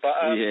 But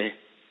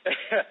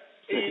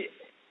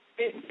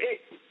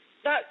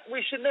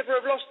we should never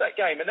have lost that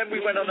game. And then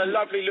we went on a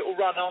lovely little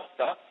run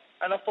after,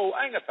 and I thought,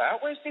 hang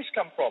about, where's this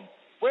come from?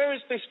 Where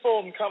has this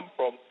form come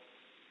from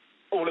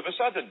all of a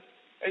sudden?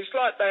 It's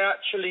like they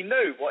actually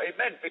knew what it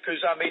meant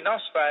because, I mean,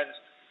 us fans,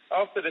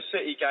 after the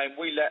City game,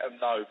 we let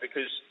them know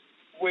because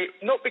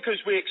not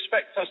because we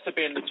expect us to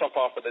be in the top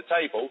half of the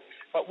table,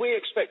 but we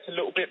expect a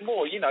little bit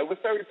more. You know, we're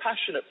very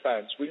passionate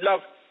fans. We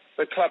love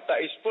the club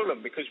that is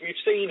Fulham because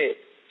we've seen it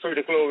through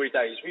the glory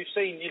days. We've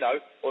seen, you know,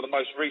 or the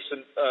most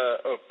recent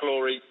of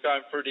glory,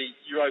 going through the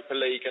Europa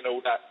League and all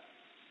that,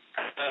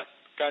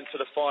 going to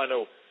the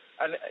final.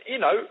 And, you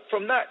know,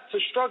 from that to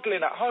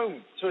struggling at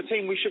home to a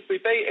team we should be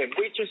beating,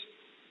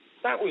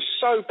 that was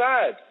so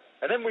bad.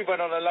 And then we went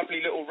on a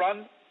lovely little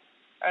run.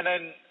 And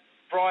then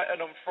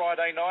Brighton on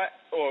Friday night,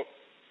 or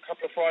a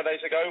couple of Fridays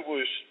ago,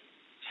 was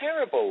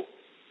terrible.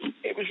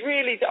 It was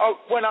really, I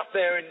went up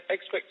there in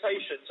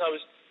expectations. I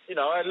was, you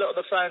know, a lot of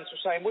the fans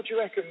were saying, what do you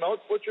reckon, Mod?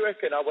 What do you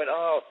reckon? I went,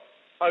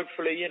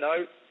 hopefully, you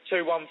know,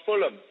 2-1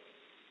 Fulham.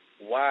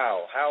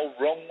 Wow, how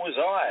wrong was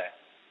I?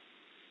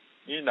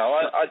 You know,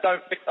 I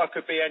don't think I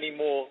could be any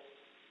more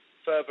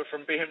further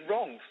from being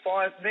wrong.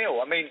 5-0.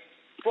 I mean,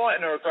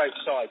 Brighton are a great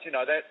side. You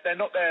know, they're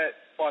not there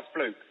by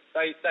fluke.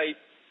 They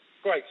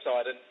great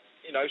side, and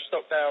you know,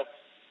 Stockdale,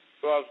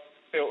 who I've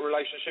built a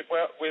relationship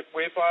with,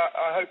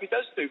 I hope he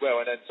does do well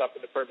and ends up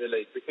in the Premier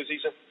League because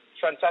he's a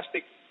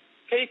fantastic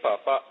keeper.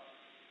 But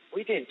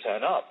we didn't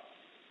turn up.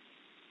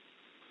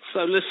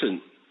 So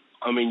listen,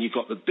 I mean, you've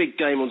got the big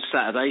game on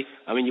Saturday.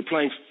 I mean, you're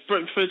playing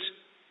Brentford.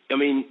 I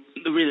mean,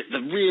 the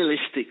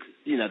realistic,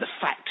 you know, the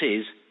fact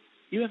is,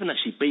 you haven't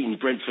actually beaten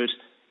Brentford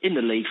in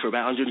the league for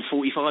about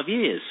 145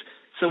 years.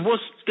 So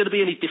what's going to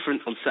be any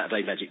different on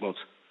Saturday, Magic Mods?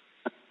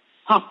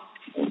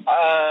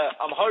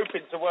 I'm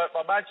hoping to work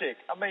my magic.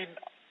 I mean,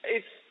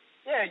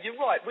 you're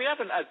right. We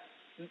haven't had,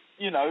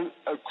 you know,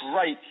 a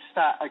great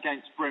stat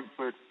against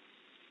Brentford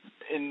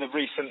in the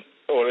recent,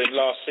 or in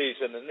last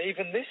season, and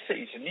even this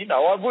season. You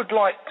know, I would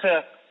like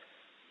to,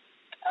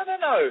 I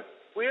don't know.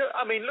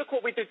 I mean, look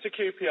what we did to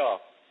QPR.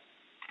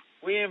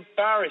 We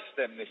embarrassed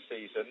them this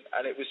season,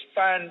 and it was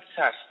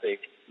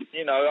fantastic.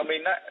 You know, I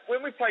mean,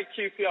 when we played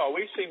QPR,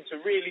 we seemed to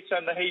really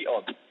turn the heat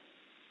on.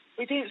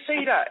 We didn't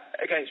see that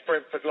against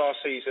Brentford last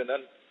season,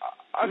 and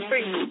I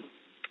think,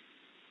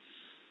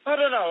 I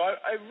don't know,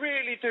 I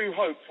really do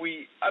hope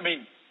I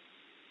mean,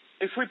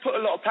 if we put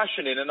a lot of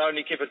passion in and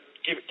only get a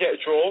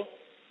draw,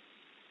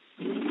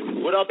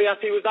 would I be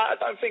happy with that? I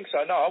don't think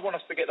so. No, I want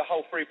us to get the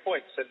whole 3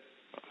 points and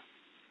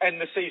end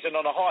the season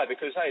on a high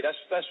because, hey,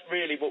 that's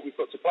really what we've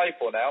got to play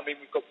for now. I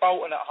mean, we've got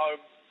Bolton at home,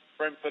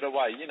 Brentford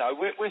away. You know,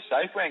 we're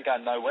safe. We ain't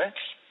going nowhere.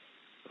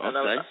 And,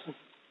 Okay.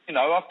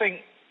 I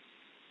think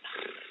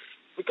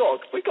we got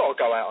to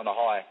go out on a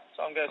high.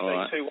 So I'm going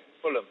to say 2-1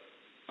 Fulham.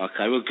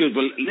 Okay, well, good.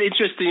 Well,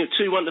 interesting.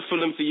 2-1 to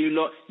Fulham for you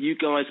lot. You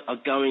guys are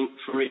going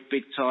for it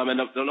big time, and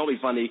it'll not be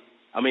funny.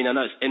 I mean, I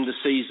know it's end of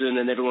season,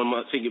 and everyone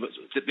might think it's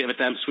a bit of a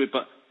damp squib,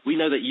 but we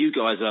know that you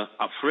guys are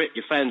up for it.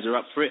 Your fans are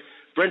up for it.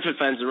 Brentford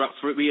fans are up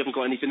for it. We haven't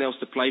got anything else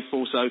to play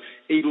for. So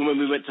even when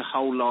we went to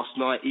Hull last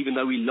night, even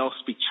though we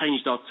lost, we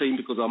changed our team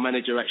because our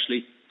manager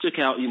actually took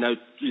out, the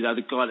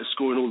guy that's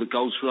scoring all the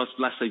goals for us,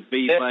 Lasse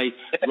Vive,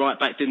 right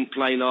back, didn't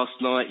play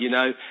last night. He's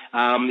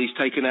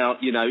taken out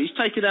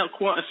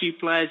quite a few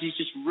players. He's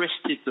just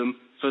rested them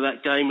for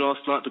that game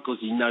last night because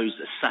he knows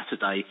that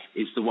Saturday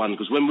is the one.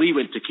 Because when we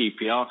went to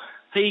QPR,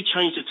 he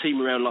changed the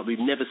team around like we've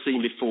never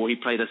seen before. He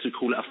played, as we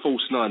call it, a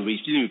false nine. We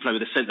didn't even play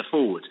with a centre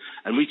forward.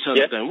 And we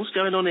turned up going, what's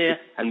going on here?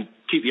 And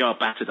QPR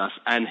battered us.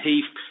 And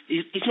he's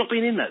not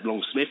been in that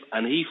long, Smith,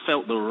 and he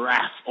felt the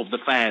wrath of the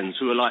fans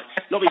who are like,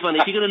 not be funny,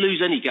 if you're going to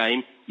lose any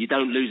game, you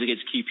don't lose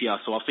against QPR.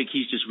 So I think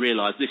he's just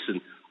realised,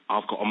 listen,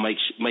 I've got to make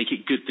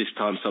it good this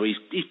time. So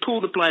he's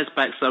pulled the players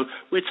back. So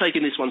we're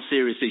taking this one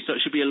seriously. So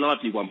it should be a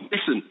lively one.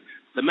 Listen,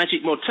 the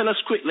Magic Mod, tell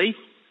us quickly,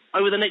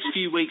 over the next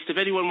few weeks, if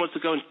anyone wants to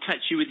go and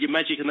catch you with your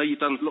magic, I know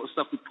you've done a lot of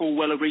stuff with Paul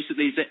Weller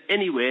recently, is there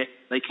anywhere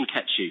they can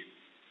catch you?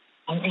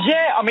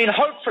 Yeah, I mean,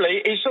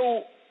 hopefully it's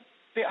all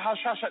a bit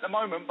hush-hush at the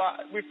moment,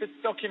 but with the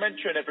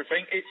documentary and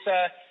everything,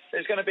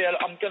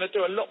 I'm going to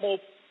do a lot more,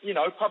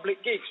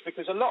 public gigs,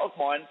 because a lot of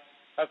mine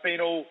have been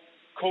all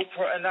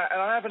corporate and that,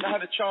 and I haven't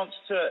had a chance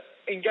to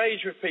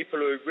engage with people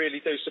who really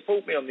do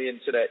support me on the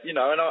internet, and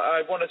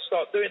I want to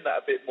start doing that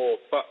a bit more,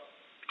 but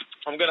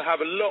I'm going to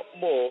have a lot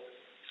more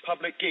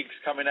public gigs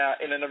coming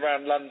out in and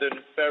around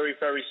London very,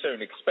 very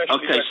soon,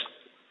 especially... Okay,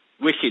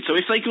 wicked. So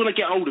if they want to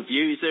get hold of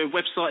you, is there a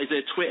website, is there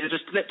a Twitter?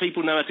 Just let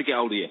people know how to get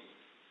hold of you.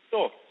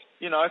 Sure.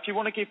 If you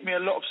want to give me a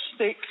lot of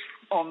stick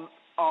on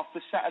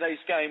after Saturday's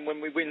game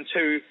when we win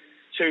 2-1,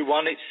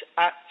 it's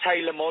at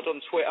TaylorMod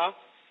on Twitter.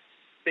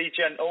 Be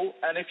gentle.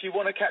 And if you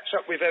want to catch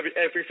up with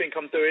everything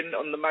I'm doing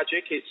on the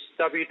Magic, it's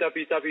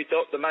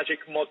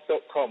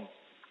www.themagicmod.com.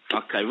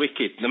 Okay,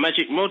 wicked. The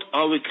Magic Mod,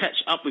 I will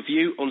catch up with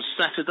you on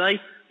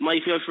Saturday.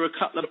 Maybe go for a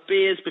couple of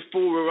beers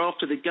before or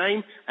after the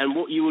game. And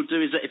what you will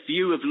do is that if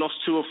you have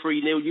lost 2 or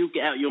 3-0, you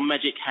get out your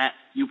magic hat,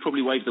 you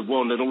probably wave the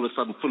wand, and all of a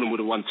sudden Fulham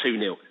would have won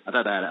 2-0. I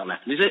don't know how that'll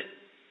happen, is it?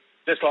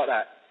 Just like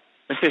that.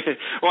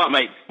 All right,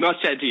 mate. Nice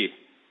chatting to you.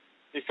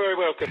 You're very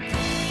welcome.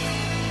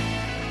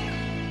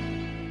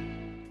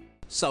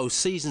 So,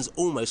 season's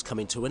almost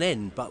coming to an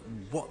end, but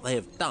what they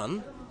have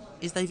done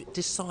is they've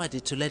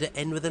decided to let it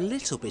end with a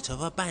little bit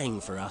of a bang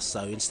for us.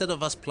 So instead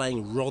of us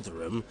playing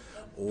Rotherham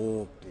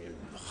or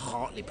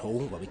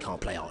Hartlepool, well, we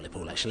can't play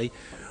Hartlepool actually,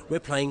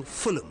 we're playing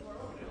Fulham.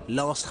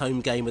 Last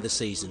home game of the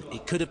season.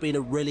 It could have been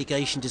a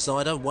relegation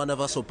decider. One of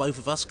us or both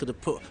of us could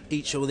have put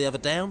each or the other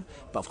down,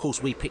 but of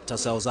course we picked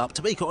ourselves up.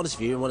 To be quite honest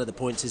with you, and one of the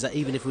points is that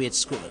even if we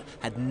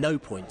had no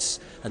points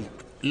and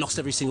lost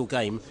every single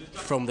game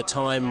from the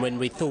time when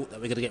we thought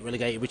that we were going to get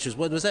relegated, which was,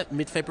 when was that,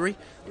 mid-February?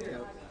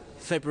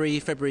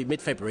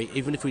 Mid-February,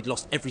 even if we'd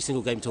lost every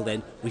single game till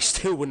then, we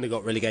still wouldn't have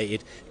got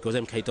relegated because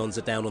MK Dons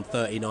are down on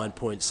 39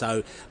 points.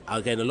 So,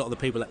 again, a lot of the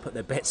people that put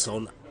their bets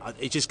on,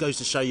 it just goes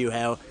to show you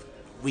how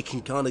we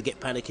can kind of get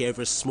panicky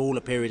over a smaller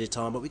period of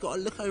time, but we've got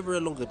to look over a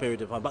longer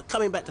period of time. But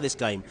coming back to this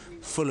game,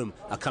 Fulham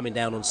are coming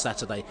down on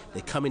Saturday.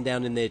 They're coming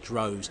down in their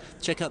droves.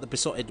 Check out the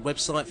Besotted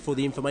website for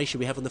the information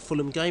we have on the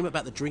Fulham game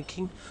about the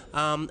drinking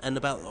and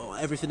about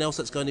everything else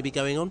that's going to be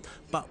going on.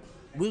 But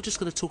we're just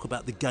going to talk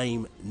about the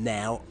game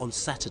now on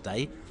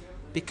Saturday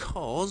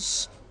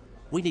because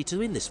we need to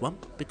win this one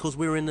because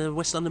we're in the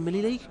West London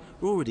Mini League.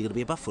 We're already going to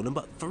be above Fulham,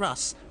 but for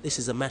us, this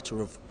is a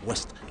matter of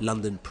West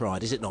London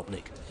pride, is it not,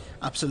 Nick?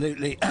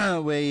 Absolutely.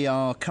 We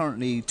are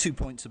currently 2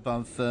 points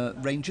above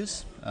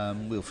Rangers.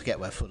 We'll forget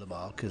where Fulham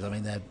are because, I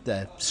mean,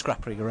 they're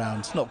scrapping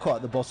around, not quite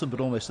at the bottom, but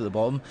almost at the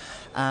bottom.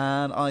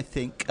 And I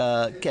think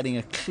getting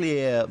a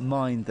clear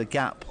mind the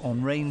gap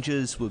on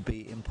Rangers would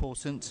be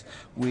important.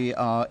 We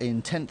are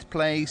in 10th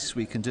place.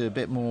 We can do a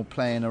bit more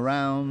playing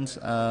around.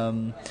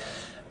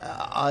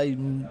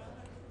 I'm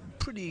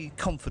pretty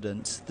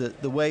confident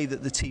that the way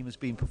that the team has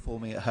been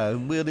performing at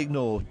home, we'll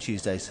ignore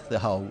Tuesday's the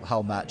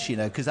whole match,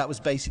 because that was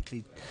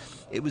basically,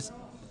 it was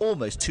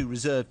almost 2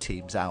 reserve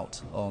teams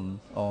out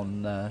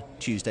on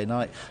Tuesday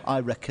night. I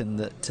reckon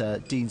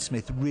that Dean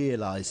Smith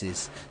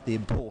realises the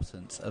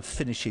importance of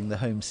finishing the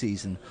home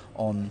season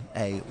on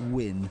a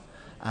win,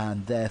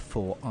 and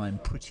therefore I'm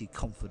pretty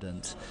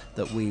confident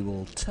that we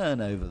will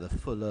turn over the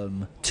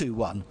Fulham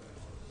 2-1.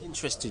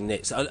 Interesting,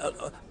 Nick.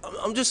 So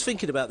I'm just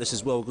thinking about this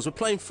as well because we're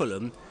playing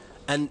Fulham.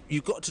 And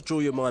you've got to draw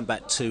your mind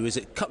back to, is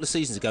it a couple of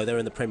seasons ago they were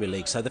in the Premier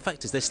League, so the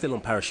fact is they're still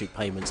on parachute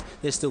payments,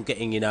 they're still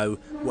getting,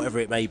 whatever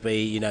it may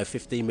be,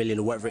 15 million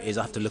or whatever it is.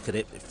 I have to look at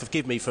it,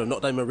 forgive me for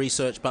not doing my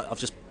research, but I've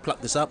just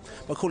plucked this up.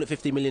 I'll call it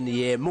 50 million a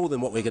year, more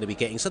than what we're going to be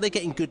getting, so they're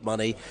getting good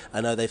money.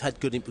 I know they've had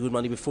good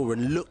money before,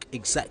 and look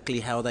exactly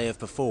how they have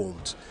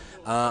performed.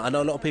 I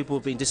know a lot of people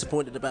have been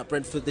disappointed about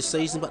Brentford this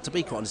season, but to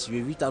be quite honest with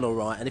you, we've done all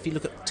right. And if you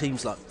look at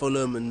teams like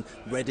Fulham and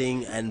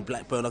Reading and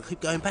Blackburn, I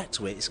keep going back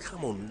to it. It's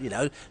come on,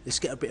 let's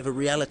get a bit of a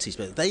reality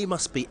spin. They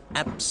must be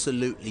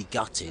absolutely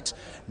gutted,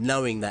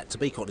 knowing that, to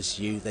be quite honest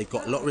with you, they've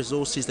got a lot of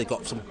resources, they've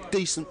got some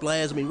decent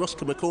players. I mean, Ross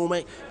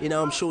McCormack,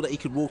 I'm sure that he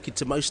could walk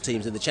into most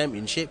teams in the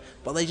Championship,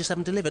 but they just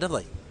haven't delivered, have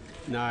they?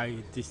 No,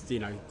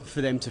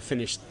 for them to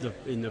finish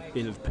in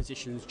the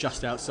positions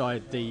just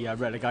outside the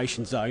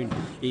relegation zone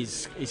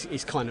is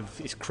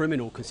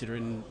criminal,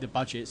 considering the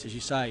budgets, as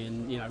you say,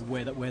 and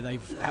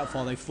how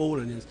far they've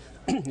fallen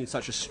in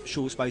such a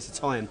short space of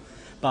time.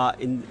 But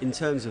in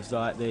terms of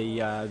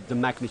the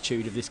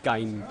magnitude of this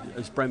game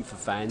as Brentford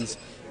fans,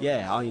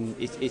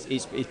 it's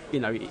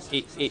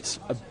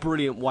a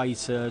brilliant way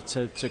to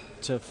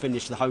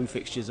finish the home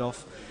fixtures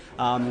off.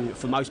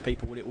 For most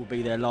people, it will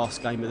be their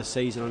last game of the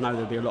season. I know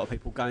there'll be a lot of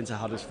people going to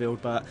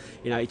Huddersfield, but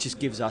it just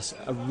gives us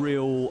a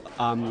real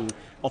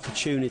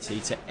opportunity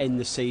to end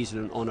the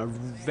season on a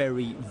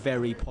very,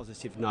 very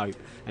positive note.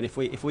 And if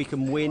we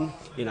can win,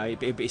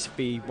 it'd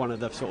be one of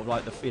the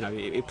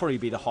it'd probably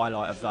be the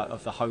highlight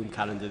of the home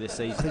calendar this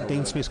season. I think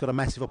Dean Smith's got a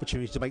massive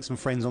opportunity to make some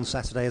friends on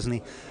Saturday, hasn't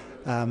he?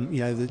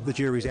 The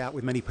jury's out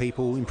with many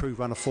people, improved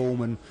run of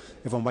form, and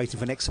everyone waiting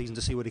for next season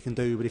to see what he can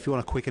do. But if you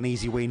want a quick and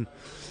easy win,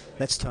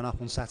 let's turn up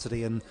on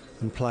Saturday and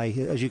play.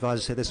 As you guys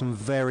have said, there's some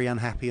very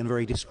unhappy and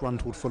very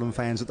disgruntled Fulham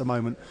fans at the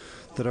moment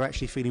that are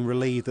actually feeling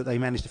relieved that they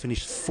managed to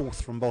finish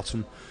fourth from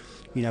bottom.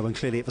 When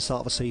clearly at the start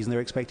of the season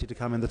they're expected to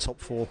come in the top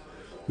four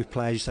with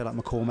players, you say, like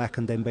McCormack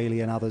and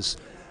Dembele and others.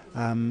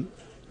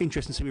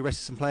 Interesting to see we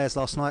rested some players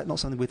last night, not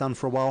something we've done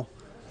for a while.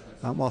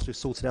 Whilst we've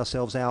sorted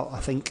ourselves out, I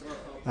think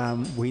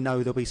we know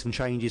there'll be some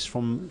changes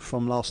from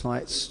last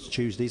night's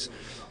Tuesday's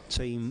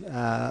team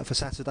for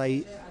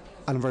Saturday,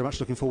 and I'm very much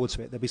looking forward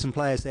to it. There'll be some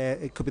players there,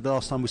 it could be the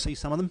last time we see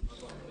some of them.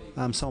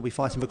 Some will be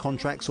fighting for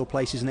contracts or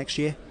places next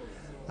year,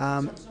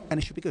 and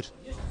it should be good.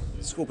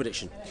 Score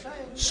prediction,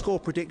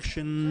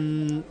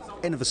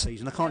 end of the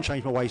season. I can't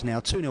change my ways now.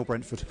 2-0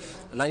 Brentford.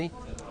 Laney?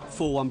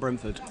 4-1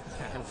 Brentford.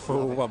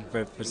 4-1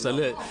 Brentford.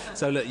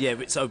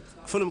 So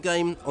Fulham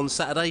game on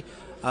Saturday.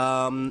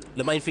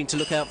 The main thing to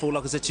look out for,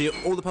 like I said to you,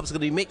 all the pubs are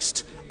going to be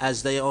mixed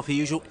as they are per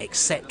usual,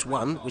 except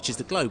one, which is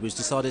the Globe, who's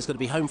decided it's going to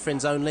be home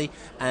friends only.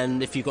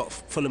 And if you've got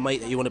Fulham mate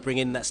that you want to bring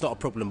in, that's not a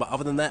problem. But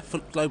other than that,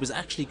 Globe has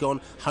actually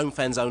gone home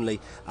fans only,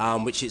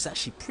 which it's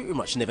actually pretty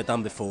much never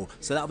done before.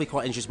 So that'll be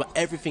quite interesting. But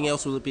everything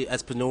else will be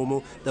as per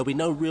normal. There'll be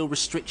no real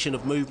restriction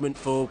of movement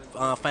for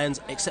fans,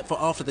 except for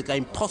after the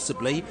game.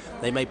 Possibly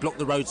they may block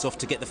the roads off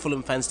to get the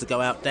Fulham fans to go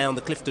out down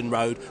the Clifton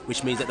Road,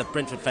 which means that the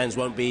Brentford fans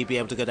won't be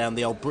able to go down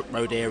the old Brook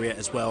Road area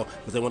as well,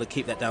 because they want to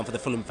keep that down for the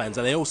Fulham fans.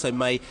 And they also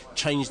may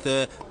change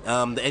the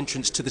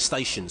entrance to the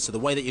station, so the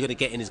way that you're going to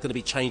get in is going to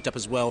be changed up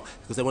as well,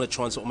 because they want to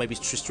try and sort of maybe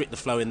restrict the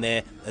flow in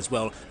there as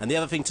well. And the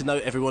other thing to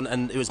note, everyone,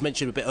 and it was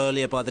mentioned a bit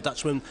earlier by the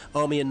Dutchman,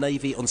 Army and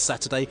Navy on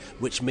Saturday,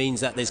 which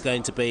means that there's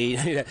going to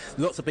be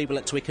lots of people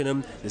at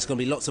Twickenham. There's going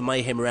to be lots of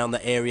mayhem around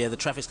that area. The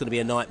traffic's going to be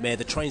a nightmare.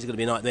 The trains are going to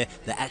be a nightmare.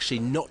 They're actually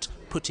not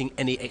putting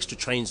any extra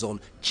trains on.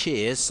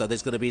 Cheers. So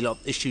there's going to be a lot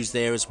of issues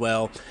there as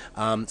well.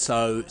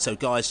 So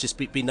guys, just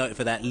be noted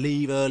for that.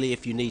 Leave early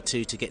if you need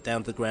to get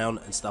down to the ground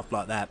and stuff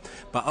like that.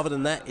 But other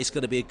than that, it's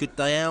going to be a good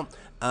day out.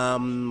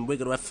 We're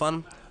going to have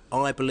fun.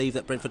 I believe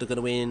that Brentford are going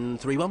to win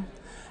 3-1,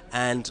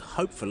 and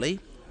hopefully,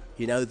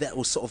 that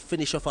will sort of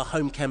finish off our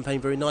home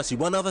campaign very nicely.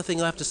 One other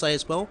thing I have to say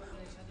as well,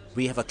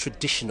 we have a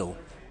traditional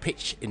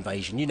pitch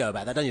invasion. You know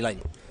about that, don't you,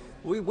 Laney?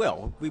 We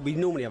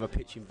normally have a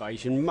pitch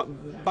invasion.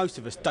 Most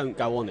of us don't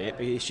go on it.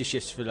 It's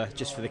just for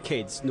the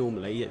kids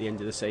normally at the end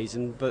of the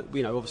season. But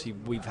obviously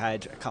we've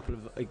had a couple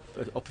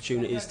of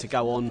opportunities to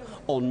go on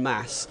en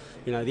masse.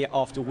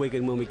 After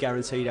Wigan, when we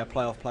guaranteed our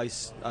playoff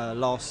place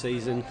last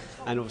season,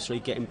 and obviously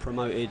getting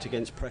promoted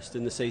against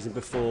Preston the season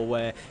before,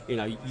 where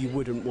you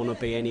wouldn't want to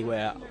be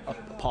anywhere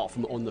apart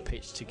from on the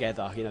pitch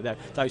together.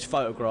 Those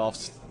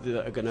photographs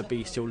that are going to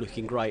be still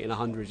looking great in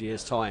 100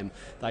 years' time.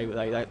 They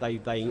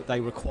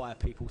require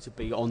people to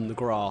be on the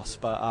grass.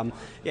 But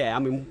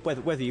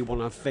whether you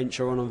want to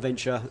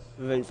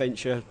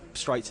venture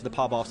straight to the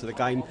pub after the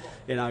game,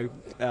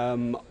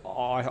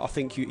 I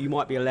think you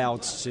might be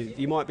allowed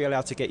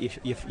to get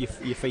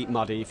your feet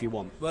muddy if you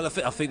want. Well, I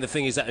think the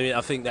thing is that I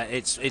think that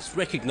it's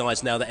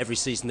recognised now that every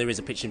season there is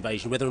a pitch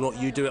invasion, whether or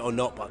not you do it or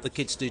not. But the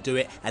kids do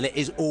it, and it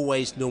is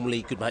always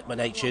normally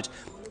good-natured.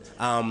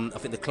 I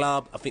think the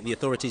club, I think the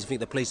authorities, I think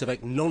the police have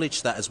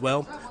acknowledged that as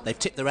well. They've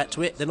tipped their hat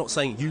to it. They're not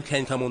saying you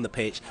can come on the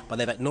pitch, but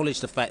they've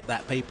acknowledged the fact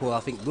that people, I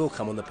think, will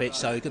come on the pitch.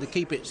 So you've got to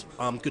keep it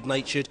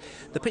good-natured.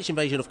 The pitch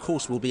invasion, of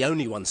course, will be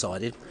only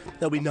one-sided.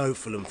 There'll be no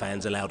Fulham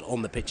fans allowed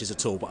on the pitches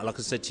at all. But like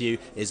I said to you,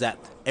 is that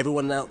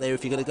everyone out there,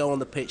 if you're going to go on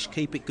the pitch,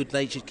 keep it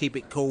good-natured, keep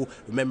it cool.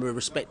 Remember,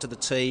 respect to the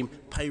team,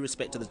 pay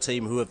respect to the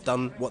team who have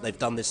done what they've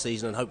done this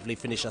season and hopefully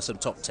finish us in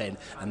top 10,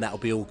 and that'll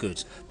be all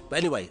good. But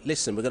anyway,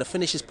 listen, we're going to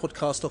finish this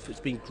podcast off. It's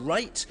been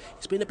great.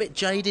 It's been a bit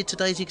jaded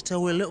today, as you can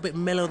tell. We're a little bit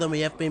mellower than we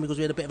have been because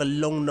we had a bit of a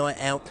long night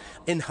out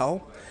in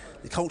Hull,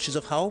 the cultures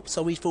of Hull.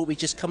 So we thought we'd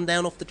just come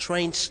down off the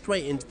train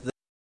straight into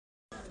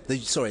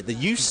the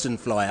Euston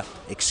Flyer.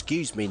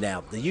 Excuse me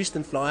now. The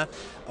Euston Flyer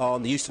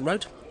on the Euston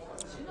Road.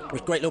 A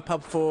great little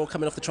pub for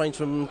coming off the train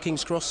from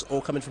King's Cross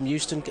or coming from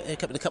Euston. A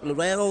couple of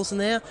rails in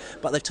there,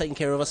 but they've taken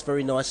care of us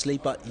very nicely.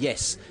 But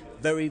yes,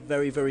 very,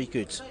 very, very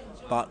good.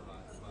 But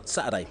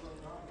Saturday,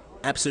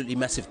 absolutely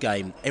massive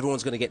game.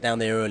 Everyone's going to get down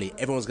there early.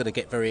 Everyone's going to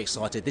get very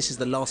excited. This is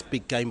the last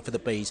big game for the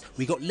Bees.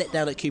 We got let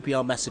down at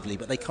QPR massively,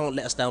 but they can't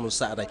let us down on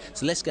Saturday.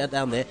 So let's go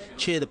down there,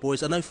 cheer the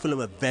boys. I know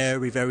Fulham are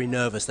very, very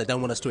nervous. They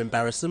don't want us to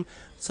embarrass them.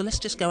 So let's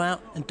just go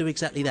out and do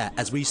exactly that.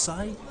 As we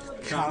say,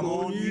 come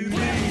on, you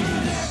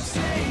Bees!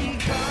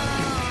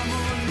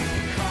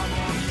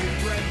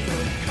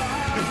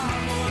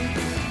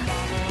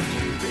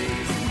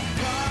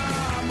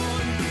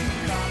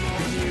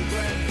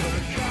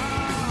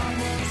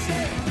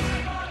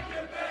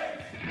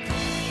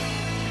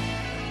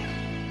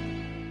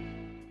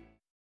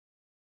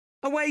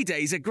 Away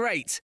days are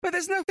great, but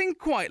there's nothing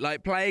quite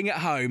like playing at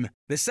home.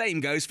 The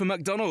same goes for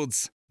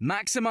McDonald's.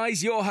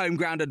 Maximise your home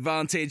ground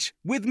advantage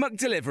with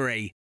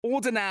McDelivery.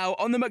 Order now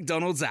on the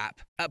McDonald's app.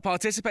 At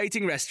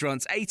participating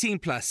restaurants, 18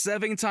 plus,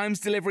 serving times,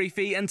 delivery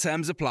fee and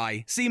terms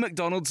apply. See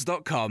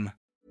mcdonalds.com.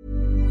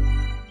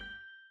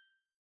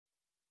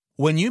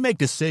 When you make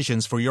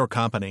decisions for your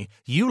company,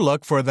 you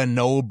look for the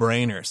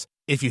no-brainers.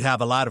 If you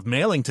have a lot of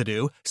mailing to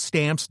do,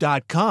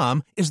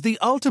 Stamps.com is the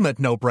ultimate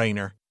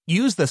no-brainer.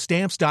 Use the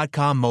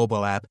Stamps.com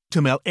mobile app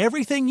to mail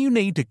everything you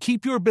need to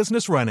keep your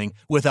business running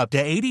with up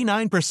to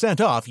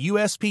 89% off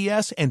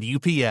USPS and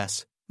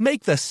UPS.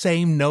 Make the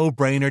same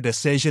no-brainer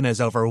decision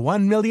as over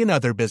 1 million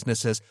other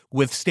businesses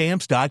with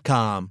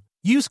Stamps.com.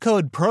 Use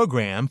code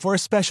PROGRAM for a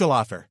special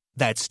offer.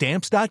 That's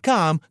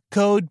Stamps.com,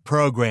 code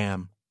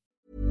PROGRAM.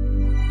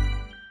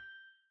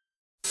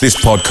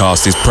 This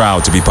podcast is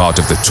proud to be part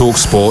of the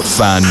TalkSport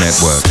Fan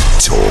Network.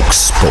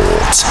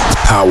 TalkSport.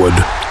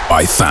 Powered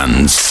by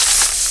fans.